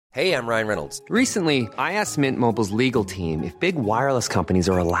Hey, I'm Ryan Reynolds. Recently, I asked Mint Mobile's legal team if big wireless companies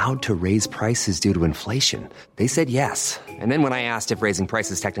are allowed to raise prices due to inflation. They said yes. And then when I asked if raising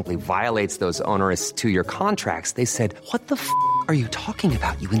prices technically violates those onerous two-year contracts, they said, "What the f*** are you talking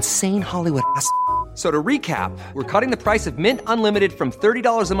about, you insane Hollywood ass?" So to recap, we're cutting the price of Mint Unlimited from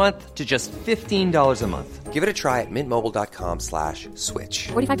 $30 a month to just $15 a month. Give it a try at mintmobile.com/switch.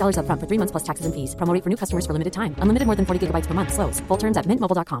 $45 up front for 3 months plus taxes and fees. Promo rate for new customers for limited time. Unlimited more than 40 gigabytes per month. Slows full terms at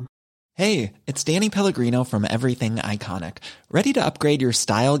mintmobile.com. Hey, it's Danny Pellegrino from Everything Iconic. Ready to upgrade your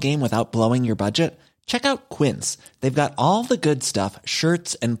style game without blowing your budget? Check out Quince. They've got all the good stuff,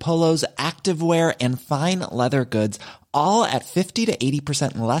 shirts and polos, activewear, and fine leather goods, all at 50 to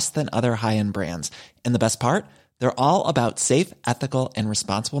 80% less than other high-end brands. And the best part? They're all about safe, ethical, and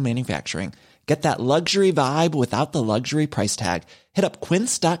responsible manufacturing. Get that luxury vibe without the luxury price tag. Hit up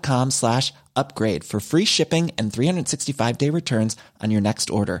quince.com/upgrade for free shipping and 365-day returns on your next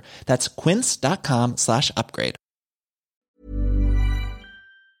order. That's quince.com/upgrade.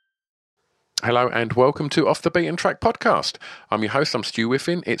 Hello and welcome to Off the Beaten Track podcast. I'm your host, I'm Stu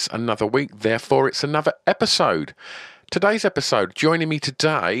Whiffin. It's another week, therefore it's another episode. Today's episode, joining me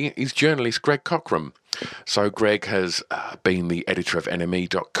today is journalist Greg Cockram. So Greg has been the editor of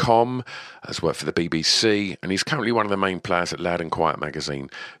NME.com, has worked for the BBC, and he's currently one of the main players at Loud and Quiet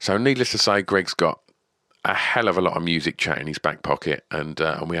magazine. So needless to say, Greg's got a hell of a lot of music chat in his back pocket, and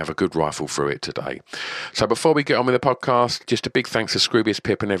we have a good rifle through it today. So before we get on with the podcast, just a big thanks to Scroobius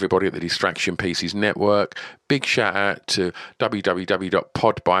Pip and everybody at the Distraction Pieces Network. Big shout out to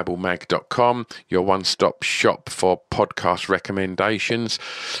www.podbiblemag.com, your one-stop shop for podcast recommendations.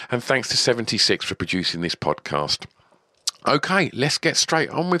 And thanks to 76 for producing this podcast. Okay, let's get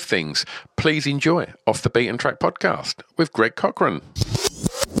straight on with things. Please enjoy Off the Beaten Track podcast with Greg Cochran.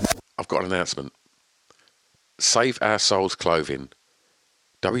 I've got an announcement. Save Our Souls Clothing,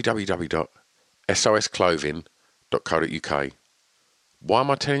 www.sosclothing.co.uk. Why am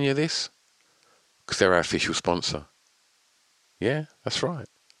I telling you this? Because they're our official sponsor. Yeah, that's right.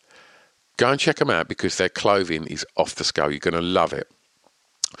 Go and check them out because their clothing is off the scale. You're going to love it.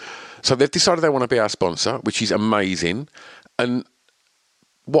 So they've decided they want to be our sponsor, which is amazing. And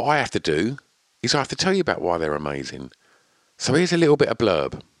what I have to do is I have to tell you about why they're amazing. So here's a little bit of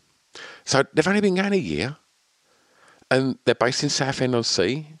blurb. So they've only been going a year. And they're based in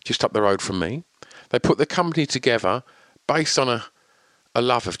Southend-on-Sea, just up the road from me. They put the company together based on a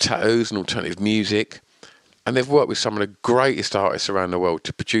love of tattoos and alternative music. And they've worked with some of the greatest artists around the world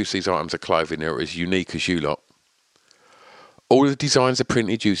to produce these items of clothing that are as unique as you lot. All of the designs are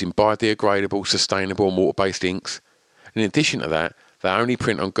printed using biodegradable, sustainable and water-based inks. In addition to that, they only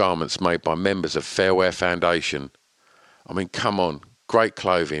print on garments made by members of Fair Wear Foundation. I mean, come on, great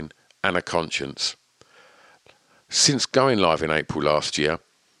clothing and a conscience. Since going live in April last year,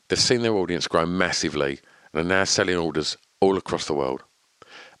 they've seen their audience grow massively and are now selling orders all across the world.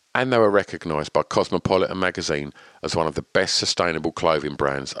 And they were recognised by Cosmopolitan magazine as one of the best sustainable clothing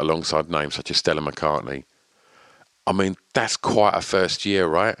brands alongside names such as Stella McCartney. I mean, that's quite a first year,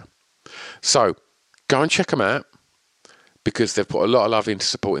 right? So, go and check them out because they've put a lot of love into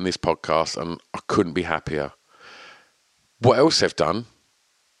supporting this podcast and I couldn't be happier. What else they've done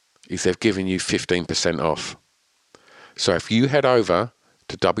is they've given you 15% off. So if you head over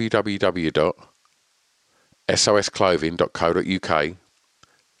to www.sosclothing.co.uk,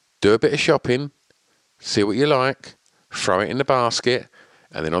 do a bit of shopping, see what you like, throw it in the basket,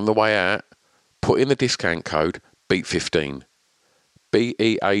 and then on the way out, put in the discount code BEAT15,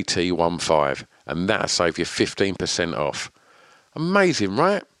 BEAT15, and that'll save you 15% off. Amazing,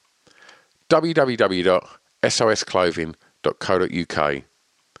 right? www.sosclothing.co.uk,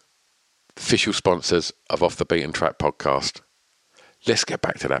 official sponsors of Off the Beaten Track podcast. Let's get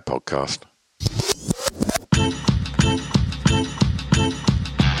back to that podcast.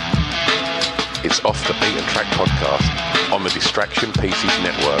 It's Off the Beaten Track podcast on the Distraction Pieces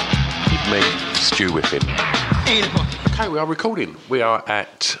Network with me, Stu Whiffin. Okay, we are recording. We are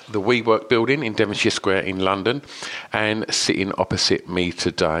at the WeWork building in Devonshire Square in London, and sitting opposite me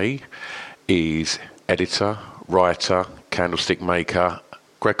today is editor, writer, candlestick maker,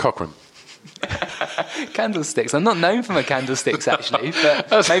 Greg Cochran. Candlesticks. I'm not known for my candlesticks actually,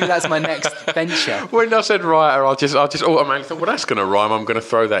 but maybe that's my next venture. When I said writer, I just automatically thought, well, that's going to rhyme. I'm going to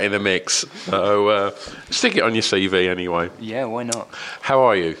throw that in the mix. So stick it on your CV anyway. Yeah, why not? How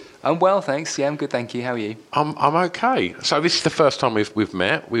are you? I'm well, thanks. Yeah, I'm good, thank you. How are you? I'm okay. So this is the first time we've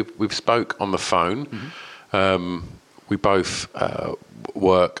met. We've spoke on the phone. Mm-hmm. We both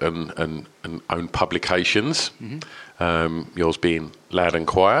work and own publications. Mm-hmm. Yours being Loud and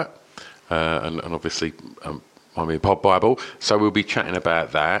Quiet. And obviously My Pod Bible. So we'll be chatting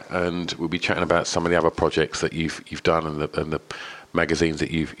about that, and we'll be chatting about some of the other projects that you've done and the magazines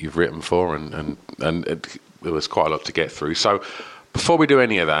that you've written for, and there was quite a lot to get through. So before we do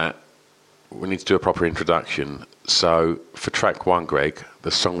any of that, we need to do a proper introduction. So for track 1, Greg,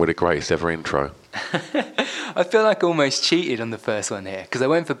 the song with the greatest ever intro. I feel like I almost cheated on the first one here because I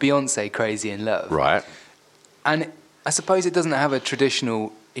went for Beyonce, Crazy in Love. Right. And I suppose it doesn't have a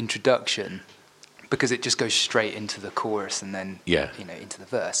traditional introduction because it just goes straight into the chorus and then into the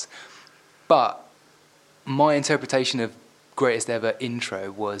verse. But my interpretation of greatest ever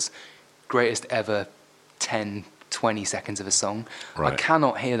intro was greatest ever 10, 20 seconds of a song. Right. I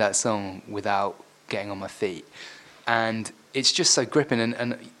cannot hear that song without getting on my feet. And it's just so gripping.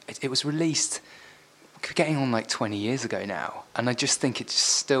 And it was released getting on like 20 years ago now. And I just think it just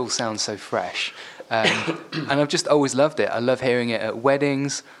still sounds so fresh. And I've just always loved it. I love hearing it at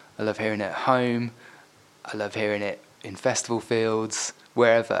weddings. I love hearing it at home. I love hearing it in festival fields,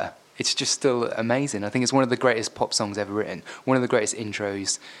 wherever. It's just still amazing. I think it's one of the greatest pop songs ever written. One of the greatest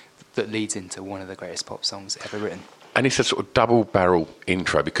intros that leads into one of the greatest pop songs ever written. And it's a sort of double barrel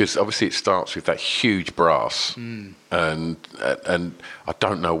intro because obviously it starts with that huge brass, and I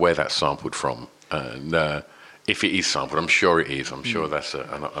don't know where that's sampled from. And if it is sampled, I'm sure it is. I'm sure that's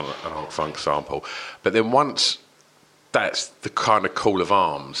an old funk sample. But then once that's the kind of call of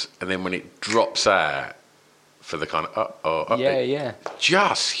arms, and then when it drops out for the kind of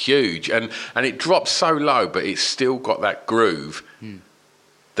just huge, and it drops so low, but it's still got that groove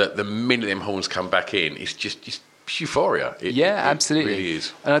that the minute them horns come back in, it's just euphoria. Absolutely. It really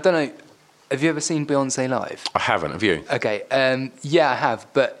is. And I don't know, have you ever seen Beyonce live? I haven't. Have you? Okay. I have,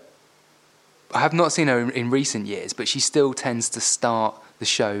 but I have not seen her in recent years, but she still tends to start the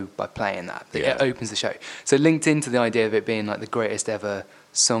show by playing that. Yeah. It opens the show. So linked into the idea of it being like the greatest ever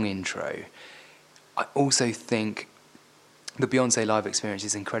song intro, I also think the Beyonce live experience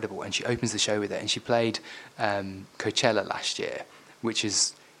is incredible, and she opens the show with it. And she played Coachella last year, which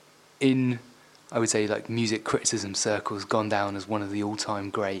is in, I would say, like music criticism circles, gone down as one of the all-time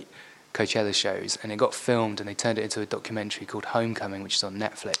great Coachella shows, and it got filmed and they turned it into a documentary called Homecoming, which is on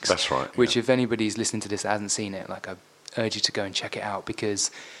Netflix. That's right. Which, if anybody's listening to this that hasn't seen it, like, I urge you to go and check it out,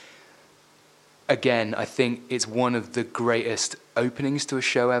 because again, I think it's one of the greatest openings to a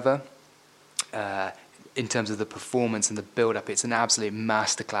show ever. In terms of the performance and the build-up, it's an absolute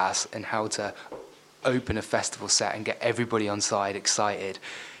masterclass in how to open a festival set and get everybody on side excited.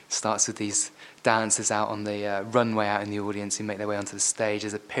 It starts with these dancers out on the runway out in the audience who make their way onto the stage.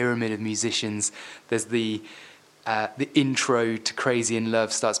 There's a pyramid of musicians. There's the intro to Crazy in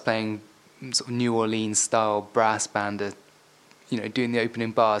Love starts playing sort of New Orleans style brass band, doing the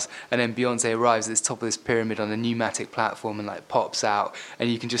opening bars, and then Beyonce arrives at the top of this pyramid on a pneumatic platform and like pops out, and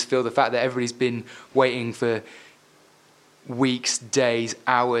you can just feel the fact that everybody's been waiting for weeks, days,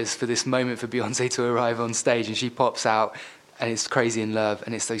 hours for this moment for Beyonce to arrive on stage, and she pops out. And it's Crazy in Love,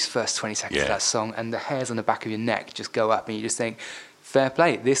 and it's those first 20 seconds of that song, and the hairs on the back of your neck just go up, and you just think, fair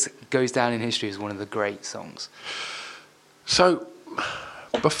play, this goes down in history as one of the great songs. So,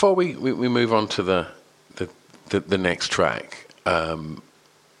 before we move on to the next track,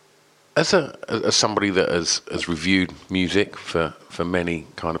 as somebody that has reviewed music for many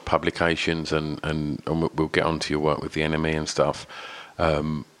kind of publications, and we'll get onto your work with the NME and stuff,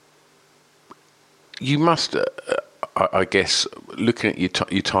 you must... I guess looking at your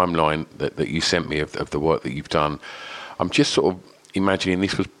timeline that you sent me of the work that you've done, I'm just sort of imagining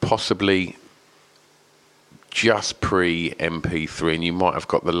this was possibly just pre-MP3, and you might have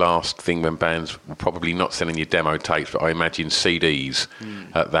got the last thing when bands were probably not selling you demo tapes, but I imagine CDs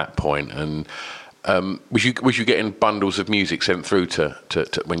at that point. And was you getting bundles of music sent through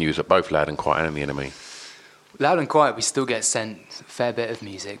to when you was at both Loud and Quiet and the NME? Loud and Quiet, we still get sent a fair bit of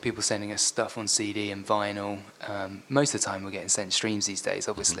music. People sending us stuff on CD and vinyl. Most of the time we're getting sent streams these days,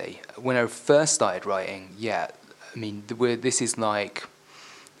 obviously. When I first started writing, this is like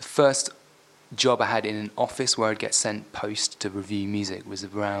the first job I had in an office where I'd get sent post to review music was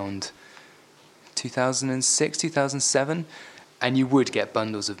around 2006, 2007. And you would get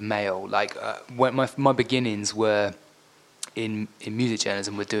bundles of mail. Like when my beginnings were in music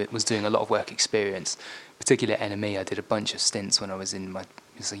journalism, was doing a lot of work experience. Particularly at NME, I did a bunch of stints when I was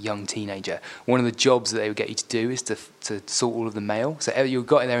as a young teenager. One of the jobs that they would get you to do is to sort all of the mail. So you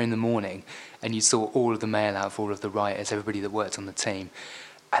got there in the morning and you sort all of the mail out for all of the writers, everybody that worked on the team.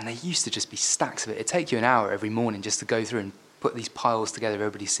 And there used to just be stacks of it. It'd take you an hour every morning just to go through and put these piles together of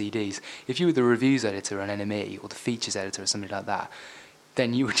everybody's CDs. If you were the reviews editor on NME or the features editor or something like that,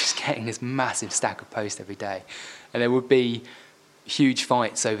 then you were just getting this massive stack of post every day. And there would be huge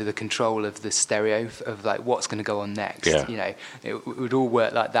fights over the control of the stereo, of like what's going to go on next. Yeah. You know, it would all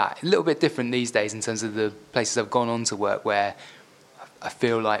work like that. A little bit different these days in terms of the places I've gone on to work, where I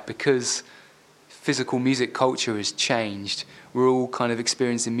feel like because physical music culture has changed, we're all kind of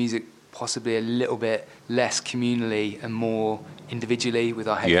experiencing music possibly a little bit less communally and more individually with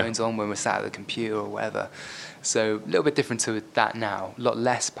our headphones on when we're sat at the computer or whatever. So a little bit different to that now, a lot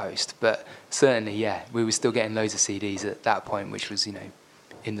less post, but certainly, yeah, we were still getting loads of CDs at that point, which was, you know,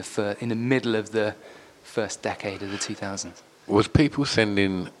 in the middle of the first decade of the 2000s. Was people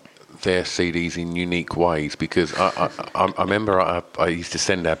sending their CDs in unique ways? Because I remember I used to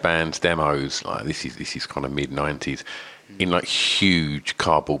send our bands demos, like this is kind of mid-90s, in like huge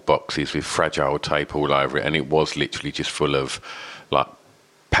cardboard boxes with fragile tape all over it, and it was literally just full of like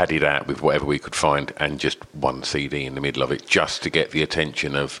padded out with whatever we could find and just one CD in the middle of it just to get the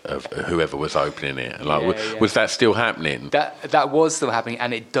attention of whoever was opening it. And like, was that still happening? That was still happening,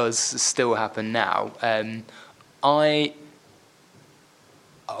 and it does still happen now. I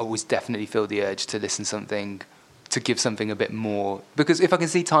always definitely feel the urge to to give something a bit more, because if I can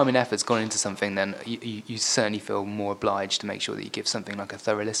see time and effort's gone into something, then you certainly feel more obliged to make sure that you give something like a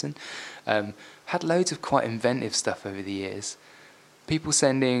thorough listen. Had loads of quite inventive stuff over the years. People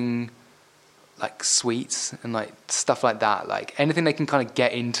sending like sweets and like stuff like that, like anything they can kind of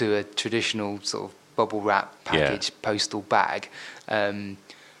get into a traditional sort of bubble wrap package postal bag. Then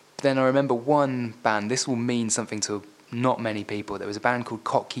I remember one band, this will mean something to not many people. There was a band called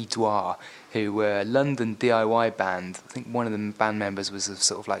Coqui Doir, who were a London DIY band. I think one of the band members was of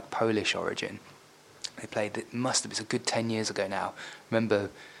sort of like Polish origin. They played, it must have been a good 10 years ago now. Remember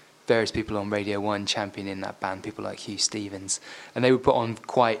various people on Radio 1 championing that band, people like Hugh Stevens. And they would put on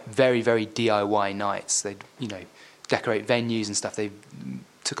quite very, very DIY nights. They'd, you know, decorate venues and stuff. They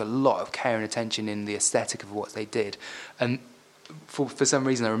took a lot of care and attention in the aesthetic of what they did. And for some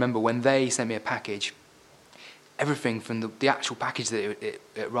reason, I remember when they sent me a package, everything from the actual package that it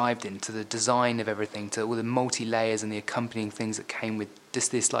arrived in, to the design of everything, to all the multi-layers and the accompanying things that came with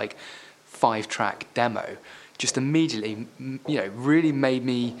just this like 5-track demo, just immediately, you know, really made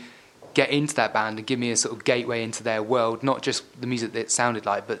me get into that band and give me a sort of gateway into their world, not just the music that it sounded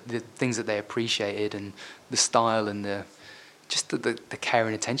like, but the things that they appreciated and the style and the care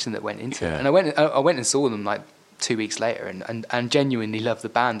and attention that went into it. And I went and saw them like 2 weeks later and genuinely loved the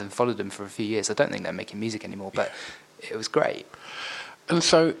band and followed them for a few years. I don't think they're making music anymore, but it was great. And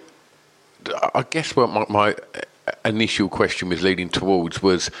so I guess what my initial question was leading towards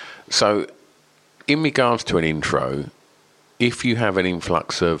was, so in regards to an intro, if you have an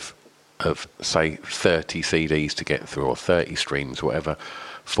influx of say 30 CDs to get through, or 30 streams, whatever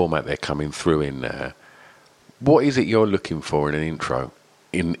format they're coming through in there, what is it you're looking for in an intro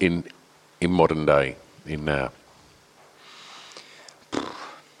in modern day, in now?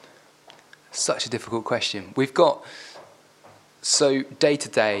 Such a difficult question. We've got, so day to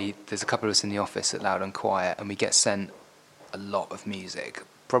day, there's a couple of us in the office at Loud and Quiet, and we get sent a lot of music,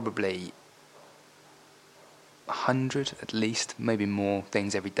 probably 100 at least, maybe more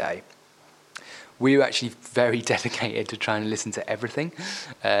things every day. We're actually very dedicated to trying to listen to everything.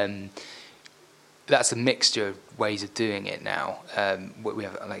 That's a mixture of ways of doing it now. We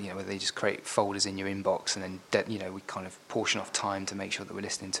have, like, you know, where they just create folders in your inbox, and then you know, we kind of portion off time to make sure that we're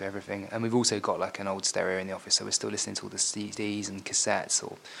listening to everything. And we've also got like an old stereo in the office, so we're still listening to all the CDs and cassettes,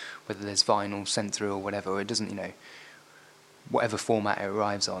 or whether there's vinyl sent through or whatever. Or it doesn't, you know, whatever format it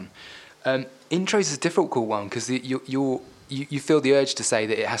arrives on. Intros is a difficult one because you feel the urge to say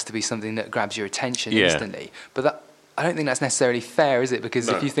that it has to be something that grabs your attention instantly, but that, I don't think that's necessarily fair, is it? Because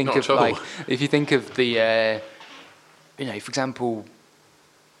if you think of the, you know, for example,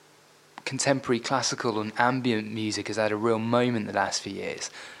 contemporary classical and ambient music has had a real moment the last few years,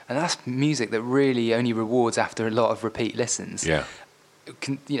 and that's music that really only rewards after a lot of repeat listens. Yeah,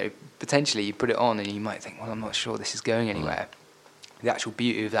 you know, potentially you put it on and you might think, well, I'm not sure this is going anywhere. The actual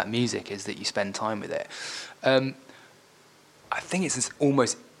beauty of that music is that you spend time with it. I think it's this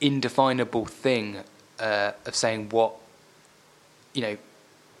almost indefinable thing of saying what, you know,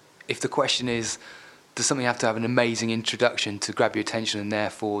 if the question is, does something have to have an amazing introduction to grab your attention and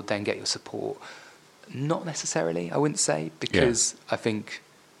therefore then get your support? Not necessarily, I wouldn't say, because I think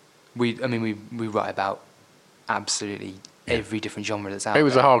we write about absolutely every different genre that's out there. It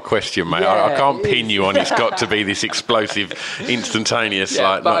was a hard question, mate. I can't pin you on it's got to be this explosive, instantaneous,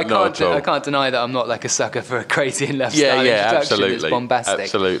 like, but not at all. I can't deny that I'm not like a sucker for a crazy and left style introduction. Absolutely. That's bombastic.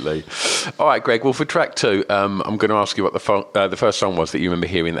 Absolutely. All right, Greg, well, for track 2, I'm going to ask you what the first song was that you remember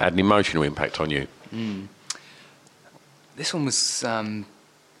hearing that had an emotional impact on you. This one was kind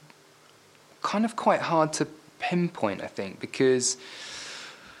of quite hard to pinpoint, I think, because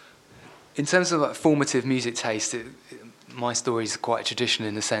in terms of like formative music taste, my story is quite traditional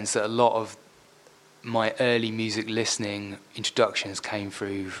in the sense that a lot of my early music listening introductions came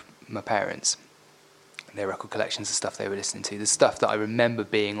through my parents. Their record collections of stuff they were listening to. The stuff that I remember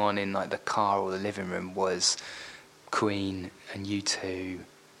being on in like the car or the living room was Queen and U2,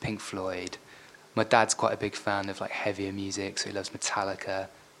 Pink Floyd. My dad's quite a big fan of like heavier music, so he loves Metallica,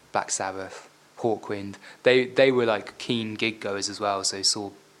 Black Sabbath, Hawkwind. They were like keen gig goers as well, so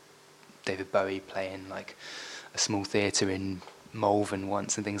saw David Bowie playing like a small theatre in Malvern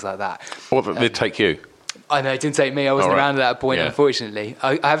once and things like that. What did it take you? I know, it didn't take me. I wasn't around at that point, yeah. Unfortunately.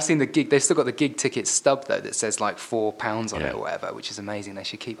 I have seen the gig. They've still got the gig ticket stub, though, that says like £4 on yeah. it or whatever, which is amazing. They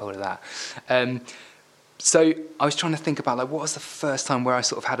should keep hold of that. So I was trying to think about, like, what was the first time where I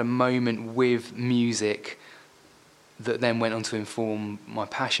sort of had a moment with music that then went on to inform my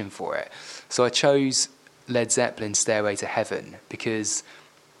passion for it. So I chose Led Zeppelin's Stairway to Heaven because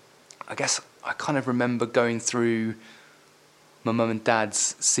I guess I kind of remember going through my mum and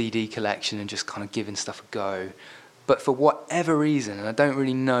dad's CD collection and just kind of giving stuff a go. But for whatever reason, and I don't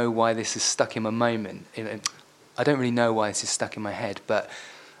really know why this is stuck in my moment, I don't really know why this is stuck in my head, but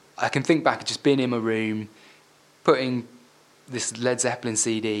I can think back at just being in my room, putting this Led Zeppelin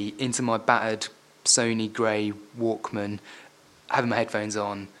CD into my battered Sony grey Walkman, having my headphones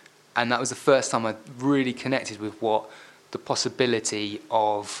on, and that was the first time I really connected with what the possibility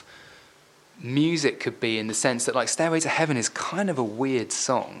of music could be, in the sense that like Stairway to Heaven is kind of a weird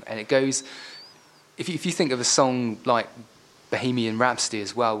song, and it goes, if you think of a song like Bohemian Rhapsody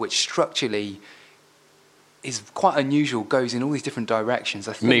as well, which structurally is quite unusual, goes in all these different directions.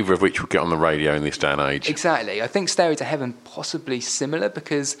 I think, neither of which would get on the radio in this day and age. Exactly. I think Stairway to Heaven possibly similar,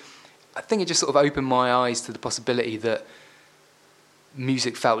 because I think it just sort of opened my eyes to the possibility that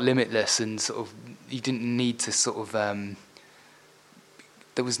music felt limitless, and sort of you didn't need to sort of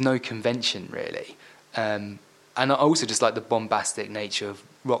there was no convention really, and I also just like the bombastic nature of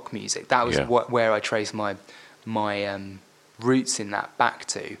rock music. That was where I traced my roots in that back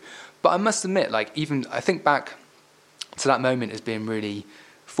to. But I must admit, like, even I think back to that moment as being really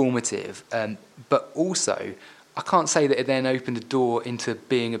formative, but also I can't say that it then opened a door into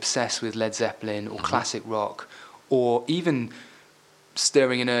being obsessed with Led Zeppelin or classic rock, or even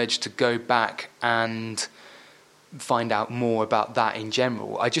stirring an urge to go back and find out more about that in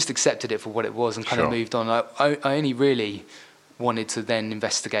general. I just accepted it for what it was and kind of moved on. I only really wanted to then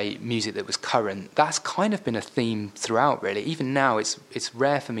investigate music that was current. That's kind of been a theme throughout, really. Even now, it's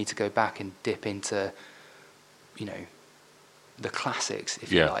rare for me to go back and dip into, you know, the classics,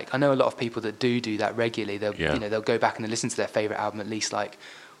 if you like. I know a lot of people that do that regularly. They'll they'll go back and they'll listen to their favourite album at least like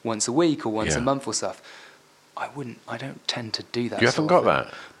once a week or once a month or stuff. I don't tend to do that. You haven't got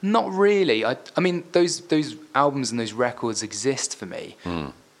that? Not really. I mean, those albums and those records exist for me,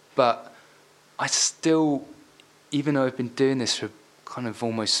 but I still, even though I've been doing this for kind of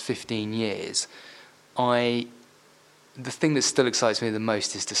almost 15 years, the thing that still excites me the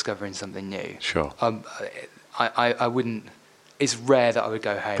most is discovering something new. Sure. I wouldn't. It's rare that I would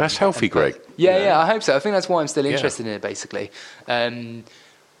go home. That's healthy, Greg. Yeah, I hope so. I think that's why I'm still interested in it, basically.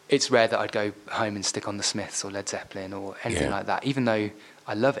 It's rare that I'd go home and stick on the Smiths or Led Zeppelin or anything like that, even though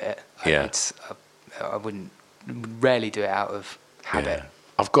I love it. I wouldn't rarely do it out of habit. Yeah.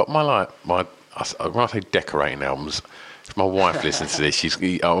 I've got when I say decorating albums, if my wife listens to this,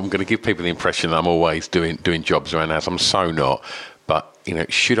 I'm going to give people the impression that I'm always doing jobs around the house. I'm so not. But, you know,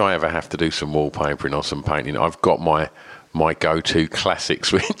 should I ever have to do some wallpapering or some painting, I've got my go-to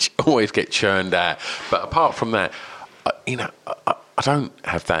classics, which always get churned out. But apart from that, I don't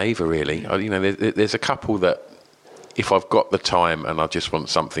have that either, really. There's a couple that, if I've got the time and I just want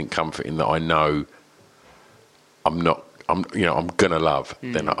something comforting that I know I'm gonna love,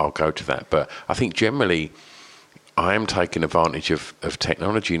 then I'll go to that. But I think generally, I am taking advantage of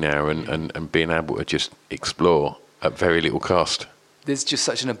technology now and being able to just explore at very little cost. There's just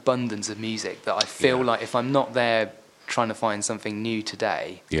such an abundance of music that I feel like if I'm not there trying to find something new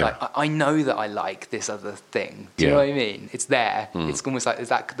today, like I know that I like this other thing. Do you know what I mean? It's there. It's almost like there's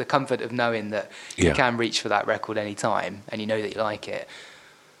that the comfort of knowing that you can reach for that record any time and you know that you like it.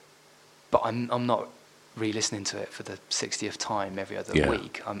 But I'm not re-listening to it for the 60th time every other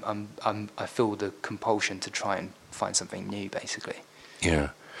week. I feel the compulsion to try and find something new, basically. Yeah.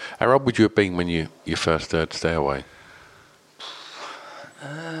 How old would you have been when you first heard Stairway?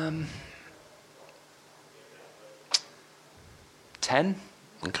 10.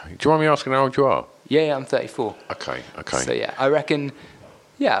 Okay. Do you mind me asking how old you are? Yeah, I'm 34. Okay. So I reckon,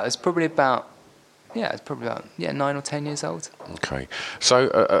 it was probably about Yeah, it's probably about 9 or 10 years old. Okay. So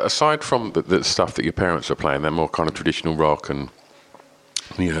aside from the stuff that your parents were playing, they're more kind of traditional rock and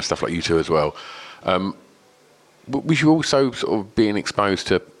stuff like U2 as well. Was you also sort of being exposed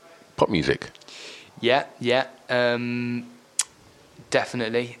to pop music? Yeah,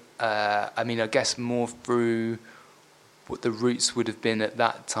 definitely. I mean, I guess more through what the roots would have been at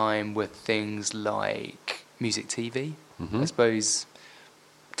that time were things like music TV. I suppose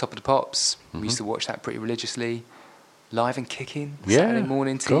Top of the Pops. We used to watch that pretty religiously. Live and Kicking, Saturday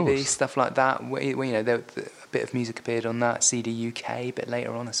morning TV, stuff like that. A bit of music appeared on that. CD UK, a bit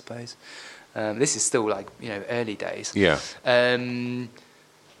later on, I suppose. This is still like early days. Yeah. And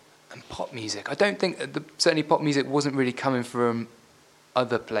pop music. I don't think certainly pop music wasn't really coming from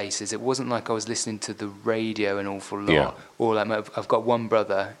other places. It wasn't like I was listening to the radio an awful lot. Yeah. Or I've got one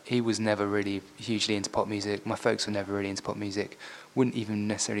brother. He was never really hugely into pop music. My folks were never really into pop music. Wouldn't even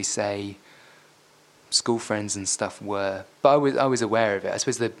necessarily say school friends and stuff were, but I was aware of it. I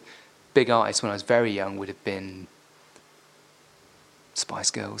suppose the big artists when I was very young would have been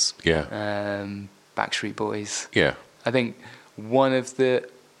Spice Girls, Backstreet Boys. Yeah, I think one of the,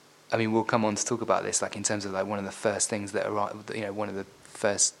 I mean, we'll come on to talk about this, like in terms of like one of the first things that are, one of the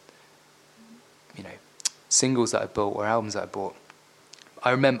first, singles that I bought or albums that I bought.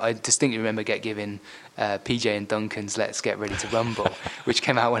 I distinctly remember given PJ and Duncan's "Let's Get Ready to Rumble," which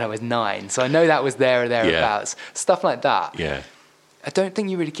came out when I was 9. So I know that was there or thereabouts. Yeah. Stuff like that. Yeah. I don't think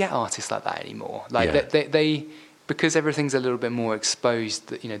you really get artists like that anymore. Like they because everything's a little bit more exposed.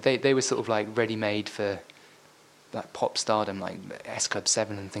 They were sort of like ready-made for like pop stardom, like S Club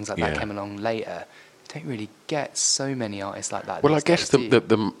 7 and things like that came along later. Don't really get so many artists like that. Well, I guess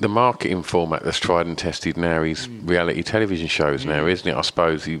the marketing format that's tried and tested now is reality television shows now, isn't it? I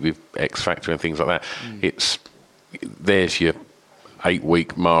suppose with X Factor and things like that. There's your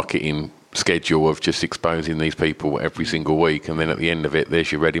 8-week marketing schedule of just exposing these people every single week, and then at the end of it,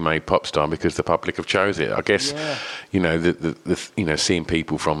 there's your ready-made pop star because the public have chose it. I guess seeing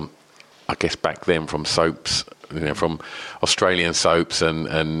people from, I guess back then from soaps. From Australian soaps and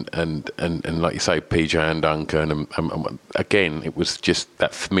like you say, PJ and Duncan, and again, it was just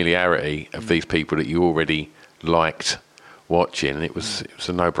that familiarity of these people that you already liked watching, and it was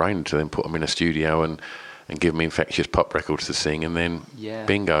a no-brainer to then put them in a studio and give them infectious pop records to sing, and then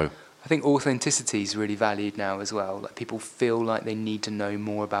bingo. I think authenticity is really valued now as well. Like people feel like they need to know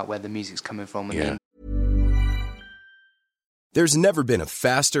more about where the music's coming from. There's never been a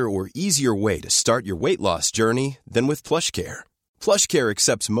faster or easier way to start your weight loss journey than with PlushCare. PlushCare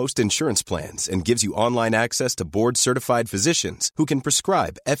accepts most insurance plans and gives you online access to board-certified physicians who can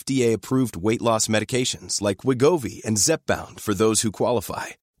prescribe FDA-approved weight loss medications like Wegovy and Zepbound for those who qualify.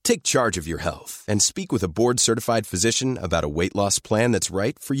 Take charge of your health and speak with a board-certified physician about a weight loss plan that's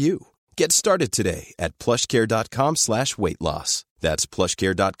right for you. Get started today at plushcare.com/weight-loss. That's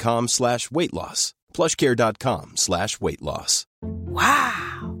plushcare.com/weight-loss. plushcare.com/weight-loss.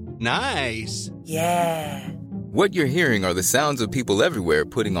 Wow. Nice. Yeah. What you're hearing are the sounds of people everywhere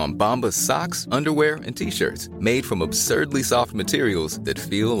putting on Bombas socks, underwear, and T-shirts made from absurdly soft materials that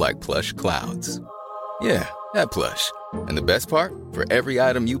feel like plush clouds. Yeah, that plush. And the best part? For every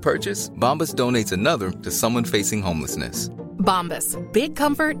item you purchase, Bombas donates another to someone facing homelessness. Bombas. Big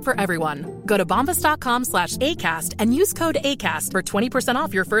comfort for everyone. Go to bombas.com/ACAST and use code ACAST for 20%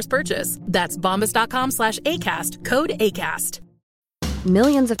 off your first purchase. That's bombas.com/ACAST. Code ACAST.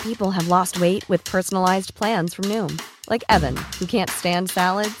 Millions of people have lost weight with personalized plans from Noom. Like Evan, who can't stand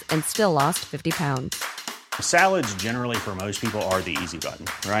salads and still lost 50 pounds. Salads generally for most people are the easy button,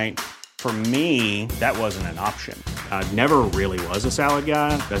 right? For me, that wasn't an option. I never really was a salad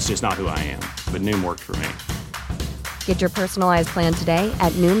guy. That's just not who I am. But Noom worked for me. Get your personalized plan today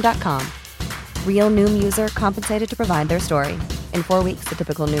at Noom.com. Real Noom user compensated to provide their story. In 4 weeks, the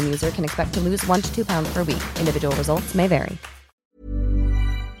typical Noom user can expect to lose 1 to 2 pounds per week. Individual results may vary.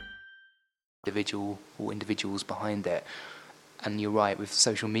 Individuals behind it. And you're right, with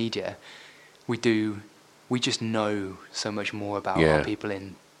social media, we just know so much more about our people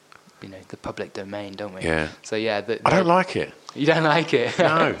in the public domain, don't we? Yeah. So I don't like it. You don't like it?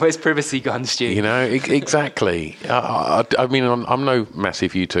 No. Where's privacy gone, Stu? Exactly. I mean, I'm no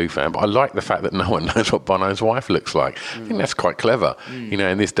massive U2 fan, but I like the fact that no one knows what Bono's wife looks like. I think that's quite clever,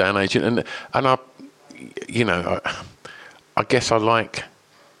 in this day and age. And I guess I like,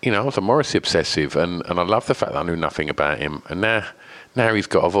 I was a Morrissey obsessive, and I love the fact that I knew nothing about him. And now he's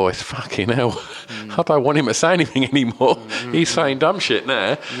got a voice. Fucking hell. I don't want him to say anything anymore. He's saying dumb shit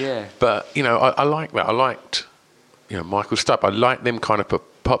now. Yeah. But, I like that. I liked, Michael Stipe. I liked them kind of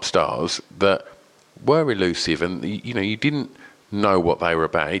pop stars that were elusive, and, you didn't know what they were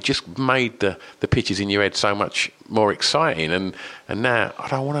about. It just made the pictures in your head so much more exciting. And now I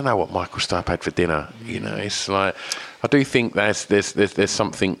don't want to know what Michael Stipe had for dinner. You know, it's like, I do think there's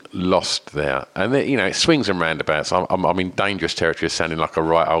something lost there. And it swings and roundabouts. I'm in dangerous territory of sounding like a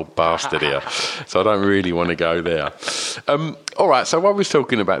right old bastard here, so I don't really want to go there. All right, so while we're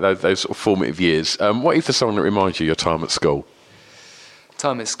talking about those sort of formative years, what is the song that reminds you of your time at school?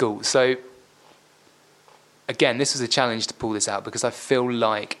 Time at school. So again, this was a challenge to pull this out, because I feel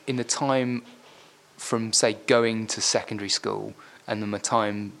like in the time from, say, going to secondary school and then my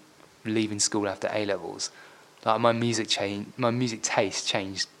time leaving school after A-levels, like my music taste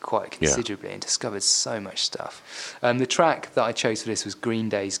changed quite considerably and discovered so much stuff. The track that I chose for this was Green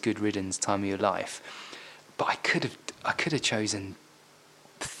Day's Good Riddance, Time of Your Life. But I could have chosen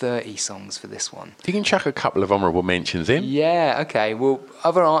 30 songs for this one. You can chuck a couple of honourable mentions in. Yeah, okay. Well,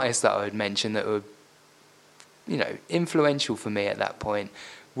 other artists that I would mention that were, influential for me at that point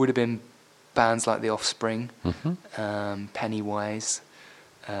would have been bands like The Offspring, Pennywise,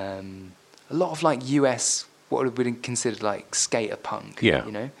 a lot of like US, what would have been considered like skater punk,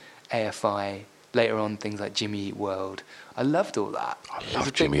 AFI, later on things like Jimmy Eat World. I loved all that. I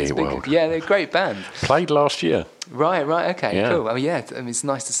love Jimmy Eat World. Yeah, they're a great band. Played last year. Right, okay, cool. Oh yeah, it's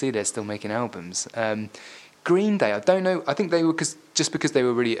nice to see they're still making albums. Green Day, I don't know, I think they were because they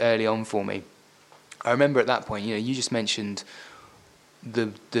were really early on for me. I remember at that point, you just mentioned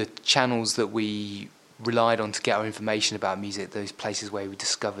the channels that we relied on to get our information about music, those places where we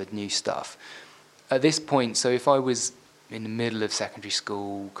discovered new stuff. At this point, so if I was in the middle of secondary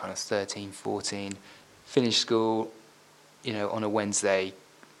school, kind of 13, 14, finished school, on a Wednesday,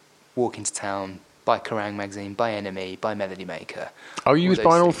 walk into town, buy Kerrang magazine, buy NME, buy Melody Maker. Oh, you was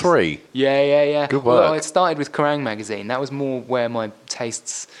buying all three? Yeah. Good work. Well, it started with Kerrang magazine. That was more where my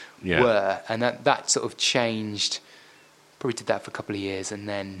tastes were, and that sort of changed. Probably did that for a couple of years, and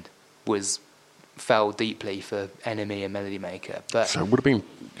then fell deeply for NME and Melody Maker. But so it would have been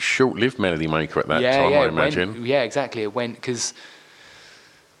short-lived Melody Maker at that time, I imagine. Exactly. It went because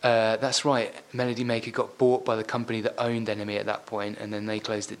that's right. Melody Maker got bought by the company that owned NME at that point, and then they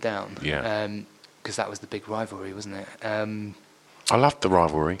closed it down. Yeah. Because that was the big rivalry, wasn't it? I loved the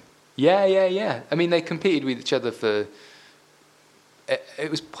rivalry. Yeah. I mean, they competed with each other for.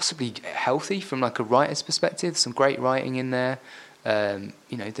 It was possibly healthy from like a writer's perspective. Some great writing in there. They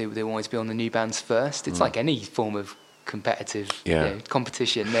wanted to be on the new bands first. It's like any form of competitive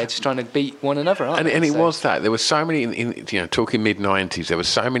competition. They're just trying to beat one another, aren't they? And it was that. There were so many, in talking mid-90s, there were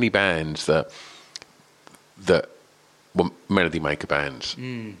so many bands that were Melody Maker bands.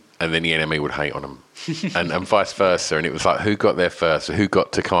 And then the NME would hate on them, and vice versa. And it was like, who got there first? Who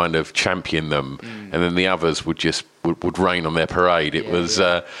got to kind of champion them? And then the others would just would rain on their parade. It was,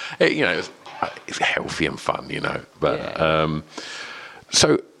 it's healthy and fun, But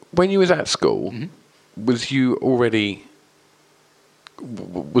so when you was at school, was you already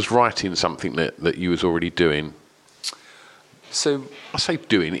was writing something that you was already doing? So I say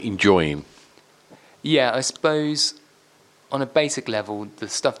doing, enjoying. Yeah, I suppose. On a basic level, the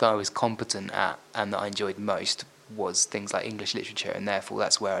stuff that I was competent at and that I enjoyed most was things like English literature, and therefore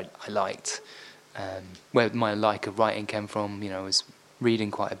that's where I liked, where my like of writing came from. I was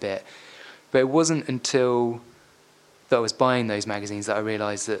reading quite a bit. But it wasn't until that I was buying those magazines that I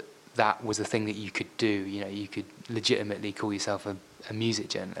realised that was a thing that you could do. You could legitimately call yourself a music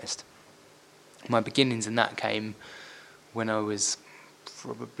journalist. My beginnings in that came when I was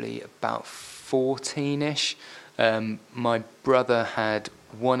probably about 14-ish. My brother had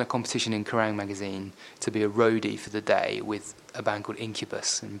won a competition in Kerrang magazine to be a roadie for the day with a band called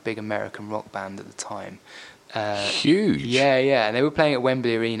Incubus, a big American rock band at the time. Huge. Yeah, and they were playing at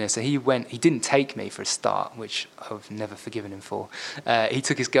Wembley Arena, so he didn't take me for a start, which I've never forgiven him for. He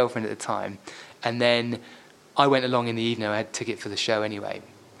took his girlfriend at the time, and then I went along in the evening. I had a ticket for the show anyway.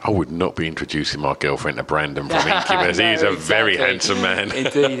 I would not be introducing my girlfriend to Brandon from Incubus. No, he's a very handsome man.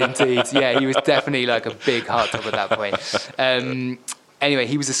 Indeed. Yeah, he was definitely like a big hearttop at that point. Anyway,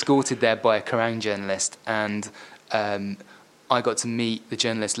 he was escorted there by a Kerrang journalist, and I got to meet the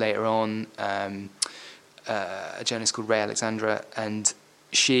journalist later on, a journalist called Ray Alexandra, and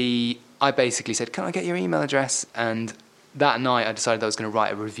I basically said, "Can I get your email address?" And that night I decided I was going to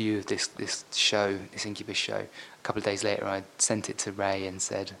write a review of this show, this Incubus show. A couple of days later, I sent it to Ray and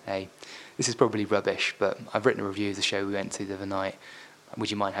said, "Hey, this is probably rubbish, but I've written a review of the show we went to the other night.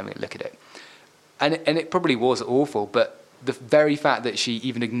 Would you mind having a look at it?" And it probably was awful, but the very fact that she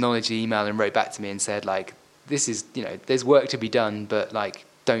even acknowledged the email and wrote back to me and said, like, "This is, there's work to be done, but like,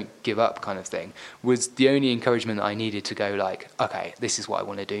 don't give up," kind of thing, was the only encouragement that I needed to go like, okay, this is what I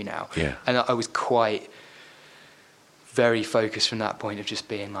want to do now. Yeah. And I was quite very focused from that point of just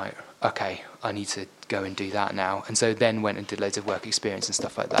being like, okay, I need to go and do that now. And so then went and did loads of work experience and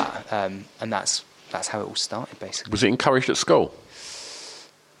stuff like that. And that's how it all started, basically. Was it encouraged at school?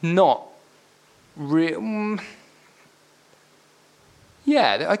 Not real.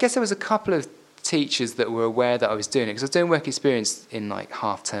 Yeah, I guess there was a couple of teachers that were aware that I was doing it, because I was doing work experience in like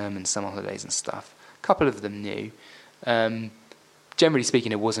half term and summer holidays and stuff. A couple of them knew. Generally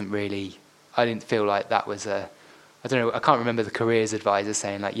speaking, it wasn't really, I didn't feel like that was I don't know, I can't remember the careers advisor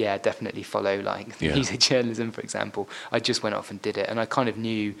saying like, yeah, definitely follow like music journalism, for example. I just went off and did it. And I kind of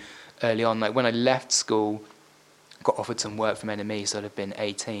knew early on, like when I left school, got offered some work from NME, so I'd have been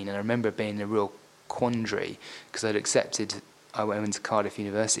 18. And I remember being in a real quandary because I'd accepted, I went to Cardiff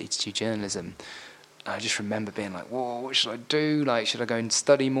University to do journalism. And I just remember being like, whoa, what should I do? Like, should I go and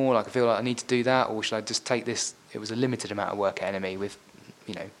study more? Like, I feel like I need to do that. Or should I just take this? It was a limited amount of work at NME with,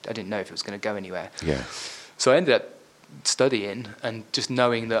 you know, I didn't know if it was going to go anywhere. Yeah. So I ended up studying and just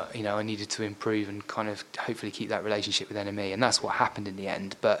knowing that, you know, I needed to improve and kind of hopefully keep that relationship with NME. And that's what happened in the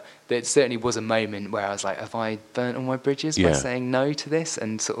end. But there certainly was a moment where I was like, have I burnt all my bridges by saying no to this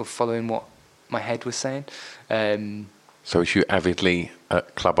and sort of following what my head was saying? So was you avidly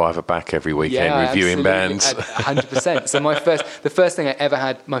at Club Ivor back every weekend reviewing bands? 100%. So the first thing I ever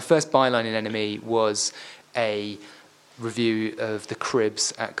had, my first byline in NME was a review of the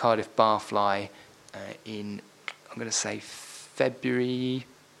Cribs at Cardiff Barfly in, I'm going to say, February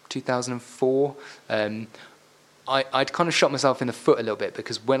 2004. I'd kind of shot myself in the foot a little bit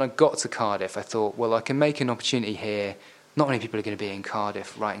because when I got to Cardiff, I thought, well, I can make an opportunity here. Not many people are going to be in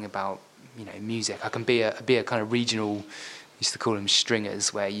Cardiff writing about, you know, music. I can be a kind of regional, used to call them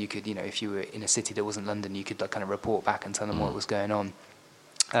stringers, where you could, you know, if you were in a city that wasn't London, you could like kind of report back and tell them what was going on.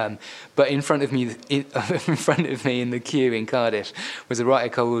 But in front of me in the queue in Cardiff was a writer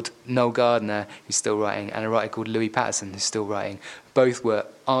called Noel Gardner, who's still writing, and a writer called Louis Patterson, who's still writing. Both were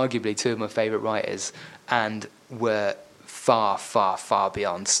arguably two of my favourite writers and were far, far, far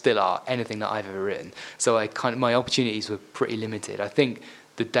beyond, still are, anything that I've ever written. So my opportunities were pretty limited. I think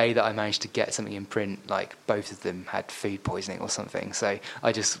the day that I managed to get something in print, like both of them had food poisoning or something. So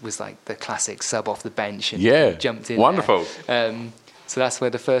I just was like the classic sub off the bench and jumped in. Wonderful. So that's where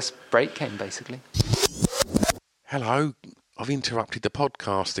the first break came, basically. Hello, I've interrupted the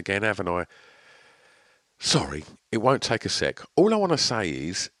podcast again, haven't I? Sorry, it won't take a sec. All I want to say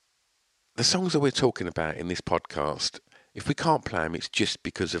is the songs that we're talking about in this podcast, if we can't play them, it's just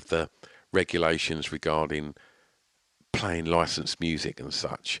because of the regulations regarding playing licensed music and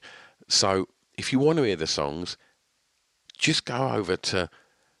such. So if you want to hear the songs, just go over to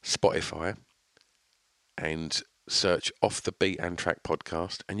Spotify and search Off the Beat and Track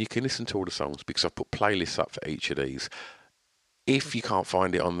podcast, and you can listen to all the songs because I've put playlists up for each of these. If you can't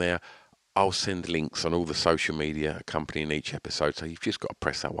find it on there, I'll send links on all the social media accompanying each episode, so you've just got to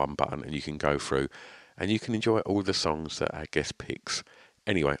press that one button and you can go through and you can enjoy all the songs that our guest picks.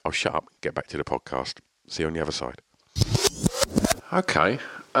 Anyway, I'll shut up and get back to the podcast. See you on the other side. Okay,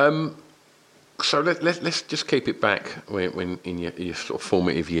 so let's just keep it back when in your sort of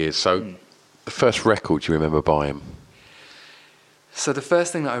formative years. So the first record you remember buying? So the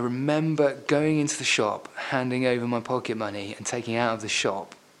first thing that I remember going into the shop, handing over my pocket money and taking out of the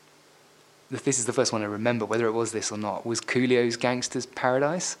shop, this is the first one I remember, whether it was this or not, was Coolio's Gangsta's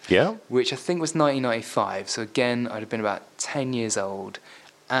Paradise. Yeah. Which I think was 1995. So again, I'd have been about 10 years old.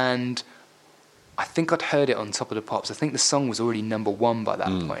 And I think I'd heard it on Top of the Pops. I think the song was already number one by that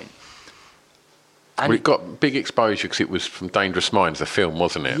point. And well, it got big exposure because it was from Dangerous Minds, the film,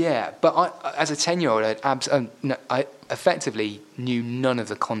 wasn't it? Yeah, but I, as a 10-year-old, I effectively knew none of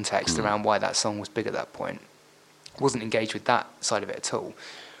the context around why that song was big at that point. Wasn't engaged with that side of it at all.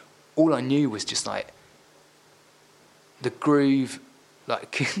 All I knew was just like the groove,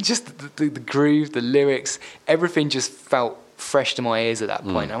 like just the groove, the lyrics, everything just felt fresh to my ears at that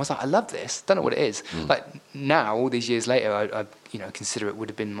point. And I was like, I love this. Don't know what it is. Like now, all these years later, I consider it would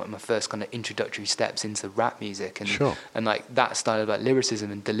have been my first kind of introductory steps into rap music and like that style of like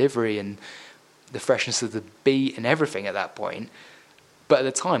lyricism and delivery and the freshness of the beat and everything at that point. But at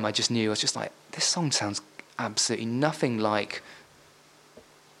the time, I just knew, I was just like, this song sounds absolutely nothing like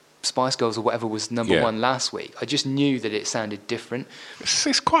Spice Girls or whatever was number one last week. I just knew that it sounded different.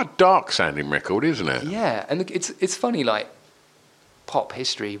 It's quite a dark sounding record, isn't it? Yeah, and it's funny, like pop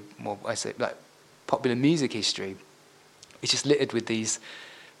history, well, I say like popular music history, it's just littered with these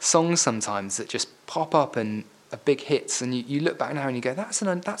songs sometimes that just pop up and are big hits, and you look back now and you go, that's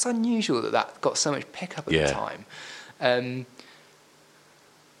unusual that got so much pickup at the time.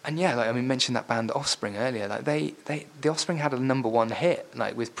 And yeah, like I mean, mentioned that band The Offspring earlier. Like The Offspring had a number one hit,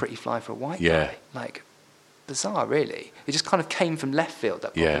 like with "Pretty Fly for a White Guy." Like bizarre, really. It just kind of came from left field,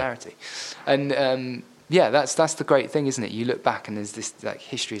 that popularity. And that's the great thing, isn't it? You look back and there's this, like,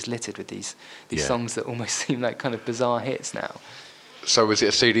 history is littered with these songs that almost seem like kind of bizarre hits now. So was it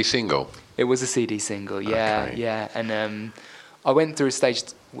a CD single? It was a CD single, yeah, Okay. yeah. And I went through a stage.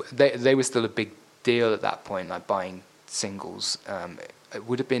 They were still a big deal at that point, like buying singles. It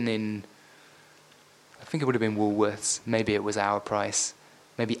would have been I think it would have been Woolworths. Maybe it was Our Price.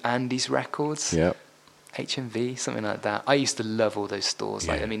 Maybe Andy's Records. Yeah. HMV, something like that. I used to love all those stores.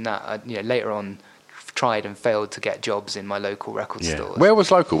 Yeah. Like, I mean, later on, tried and failed to get jobs in my local record stores. Where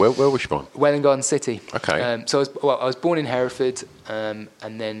was local? Where was you born? Welwyn Garden City. Okay. So I was born in Hereford, and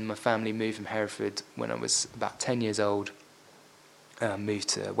then my family moved from Hereford when I was about 10 years old. Moved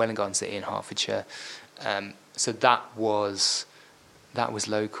to Welwyn Garden City in Hertfordshire. So that was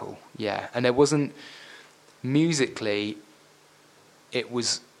local, yeah. And there wasn't, musically, it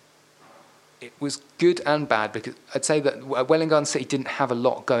was good and bad, because I'd say that Welwyn Garden City didn't have a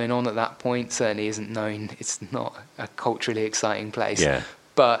lot going on at that point. Certainly isn't known. It's not a culturally exciting place. Yeah.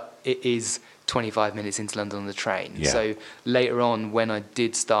 But it is 25 minutes into London on the train. Yeah. So later on, when I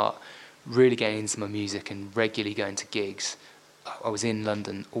did start really getting into my music and regularly going to gigs, I was in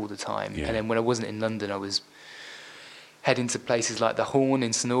London all the time. Yeah. And then when I wasn't in London, I was heading to places like the Horn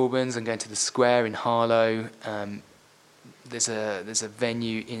in St Albans and going to the Square in Harlow. There's a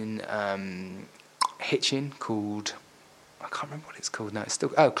venue in Hitchin called, I can't remember what it's called now. It's still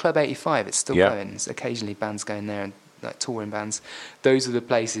Club 85. It's still going. There's occasionally bands going there, and like touring bands. Those are the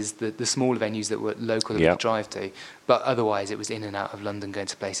places, the smaller venues that were local that we could drive to. But otherwise, it was in and out of London, going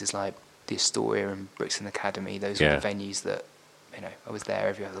to places like the Astoria and Brixton Academy. Those were the venues that, I was there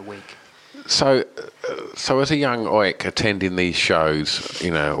every other week. So as a young oik attending these shows,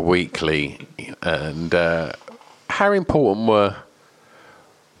 weekly, and how important were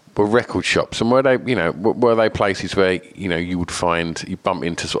record shops, and were they places where you would find, you bump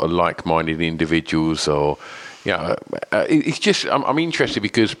into sort of like-minded individuals, or it's just, I'm interested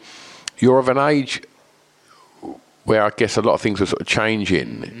because you're of an age where I guess a lot of things are sort of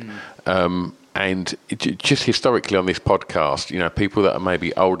changing. And just historically on this podcast, people that are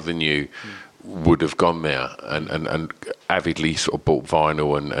maybe older than you would have gone there and avidly sort of bought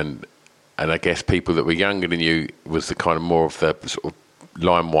vinyl, and I guess people that were younger than you was the kind of more of the sort of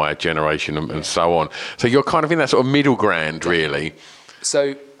LimeWire generation and so on. So you're kind of in that sort of middle ground, really.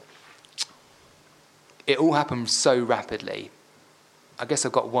 So it all happened so rapidly. I guess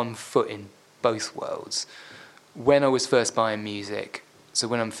I've got one foot in both worlds. When I was first buying music, so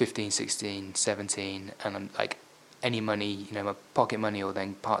when I'm 15, 16, 17, and I'm like, any money, my pocket money or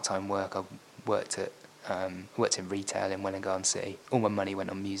then part-time work, I worked in retail in Welwyn Garden City. All my money went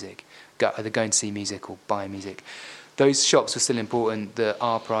on music, either going to see music or buying music. Those shops were still important. The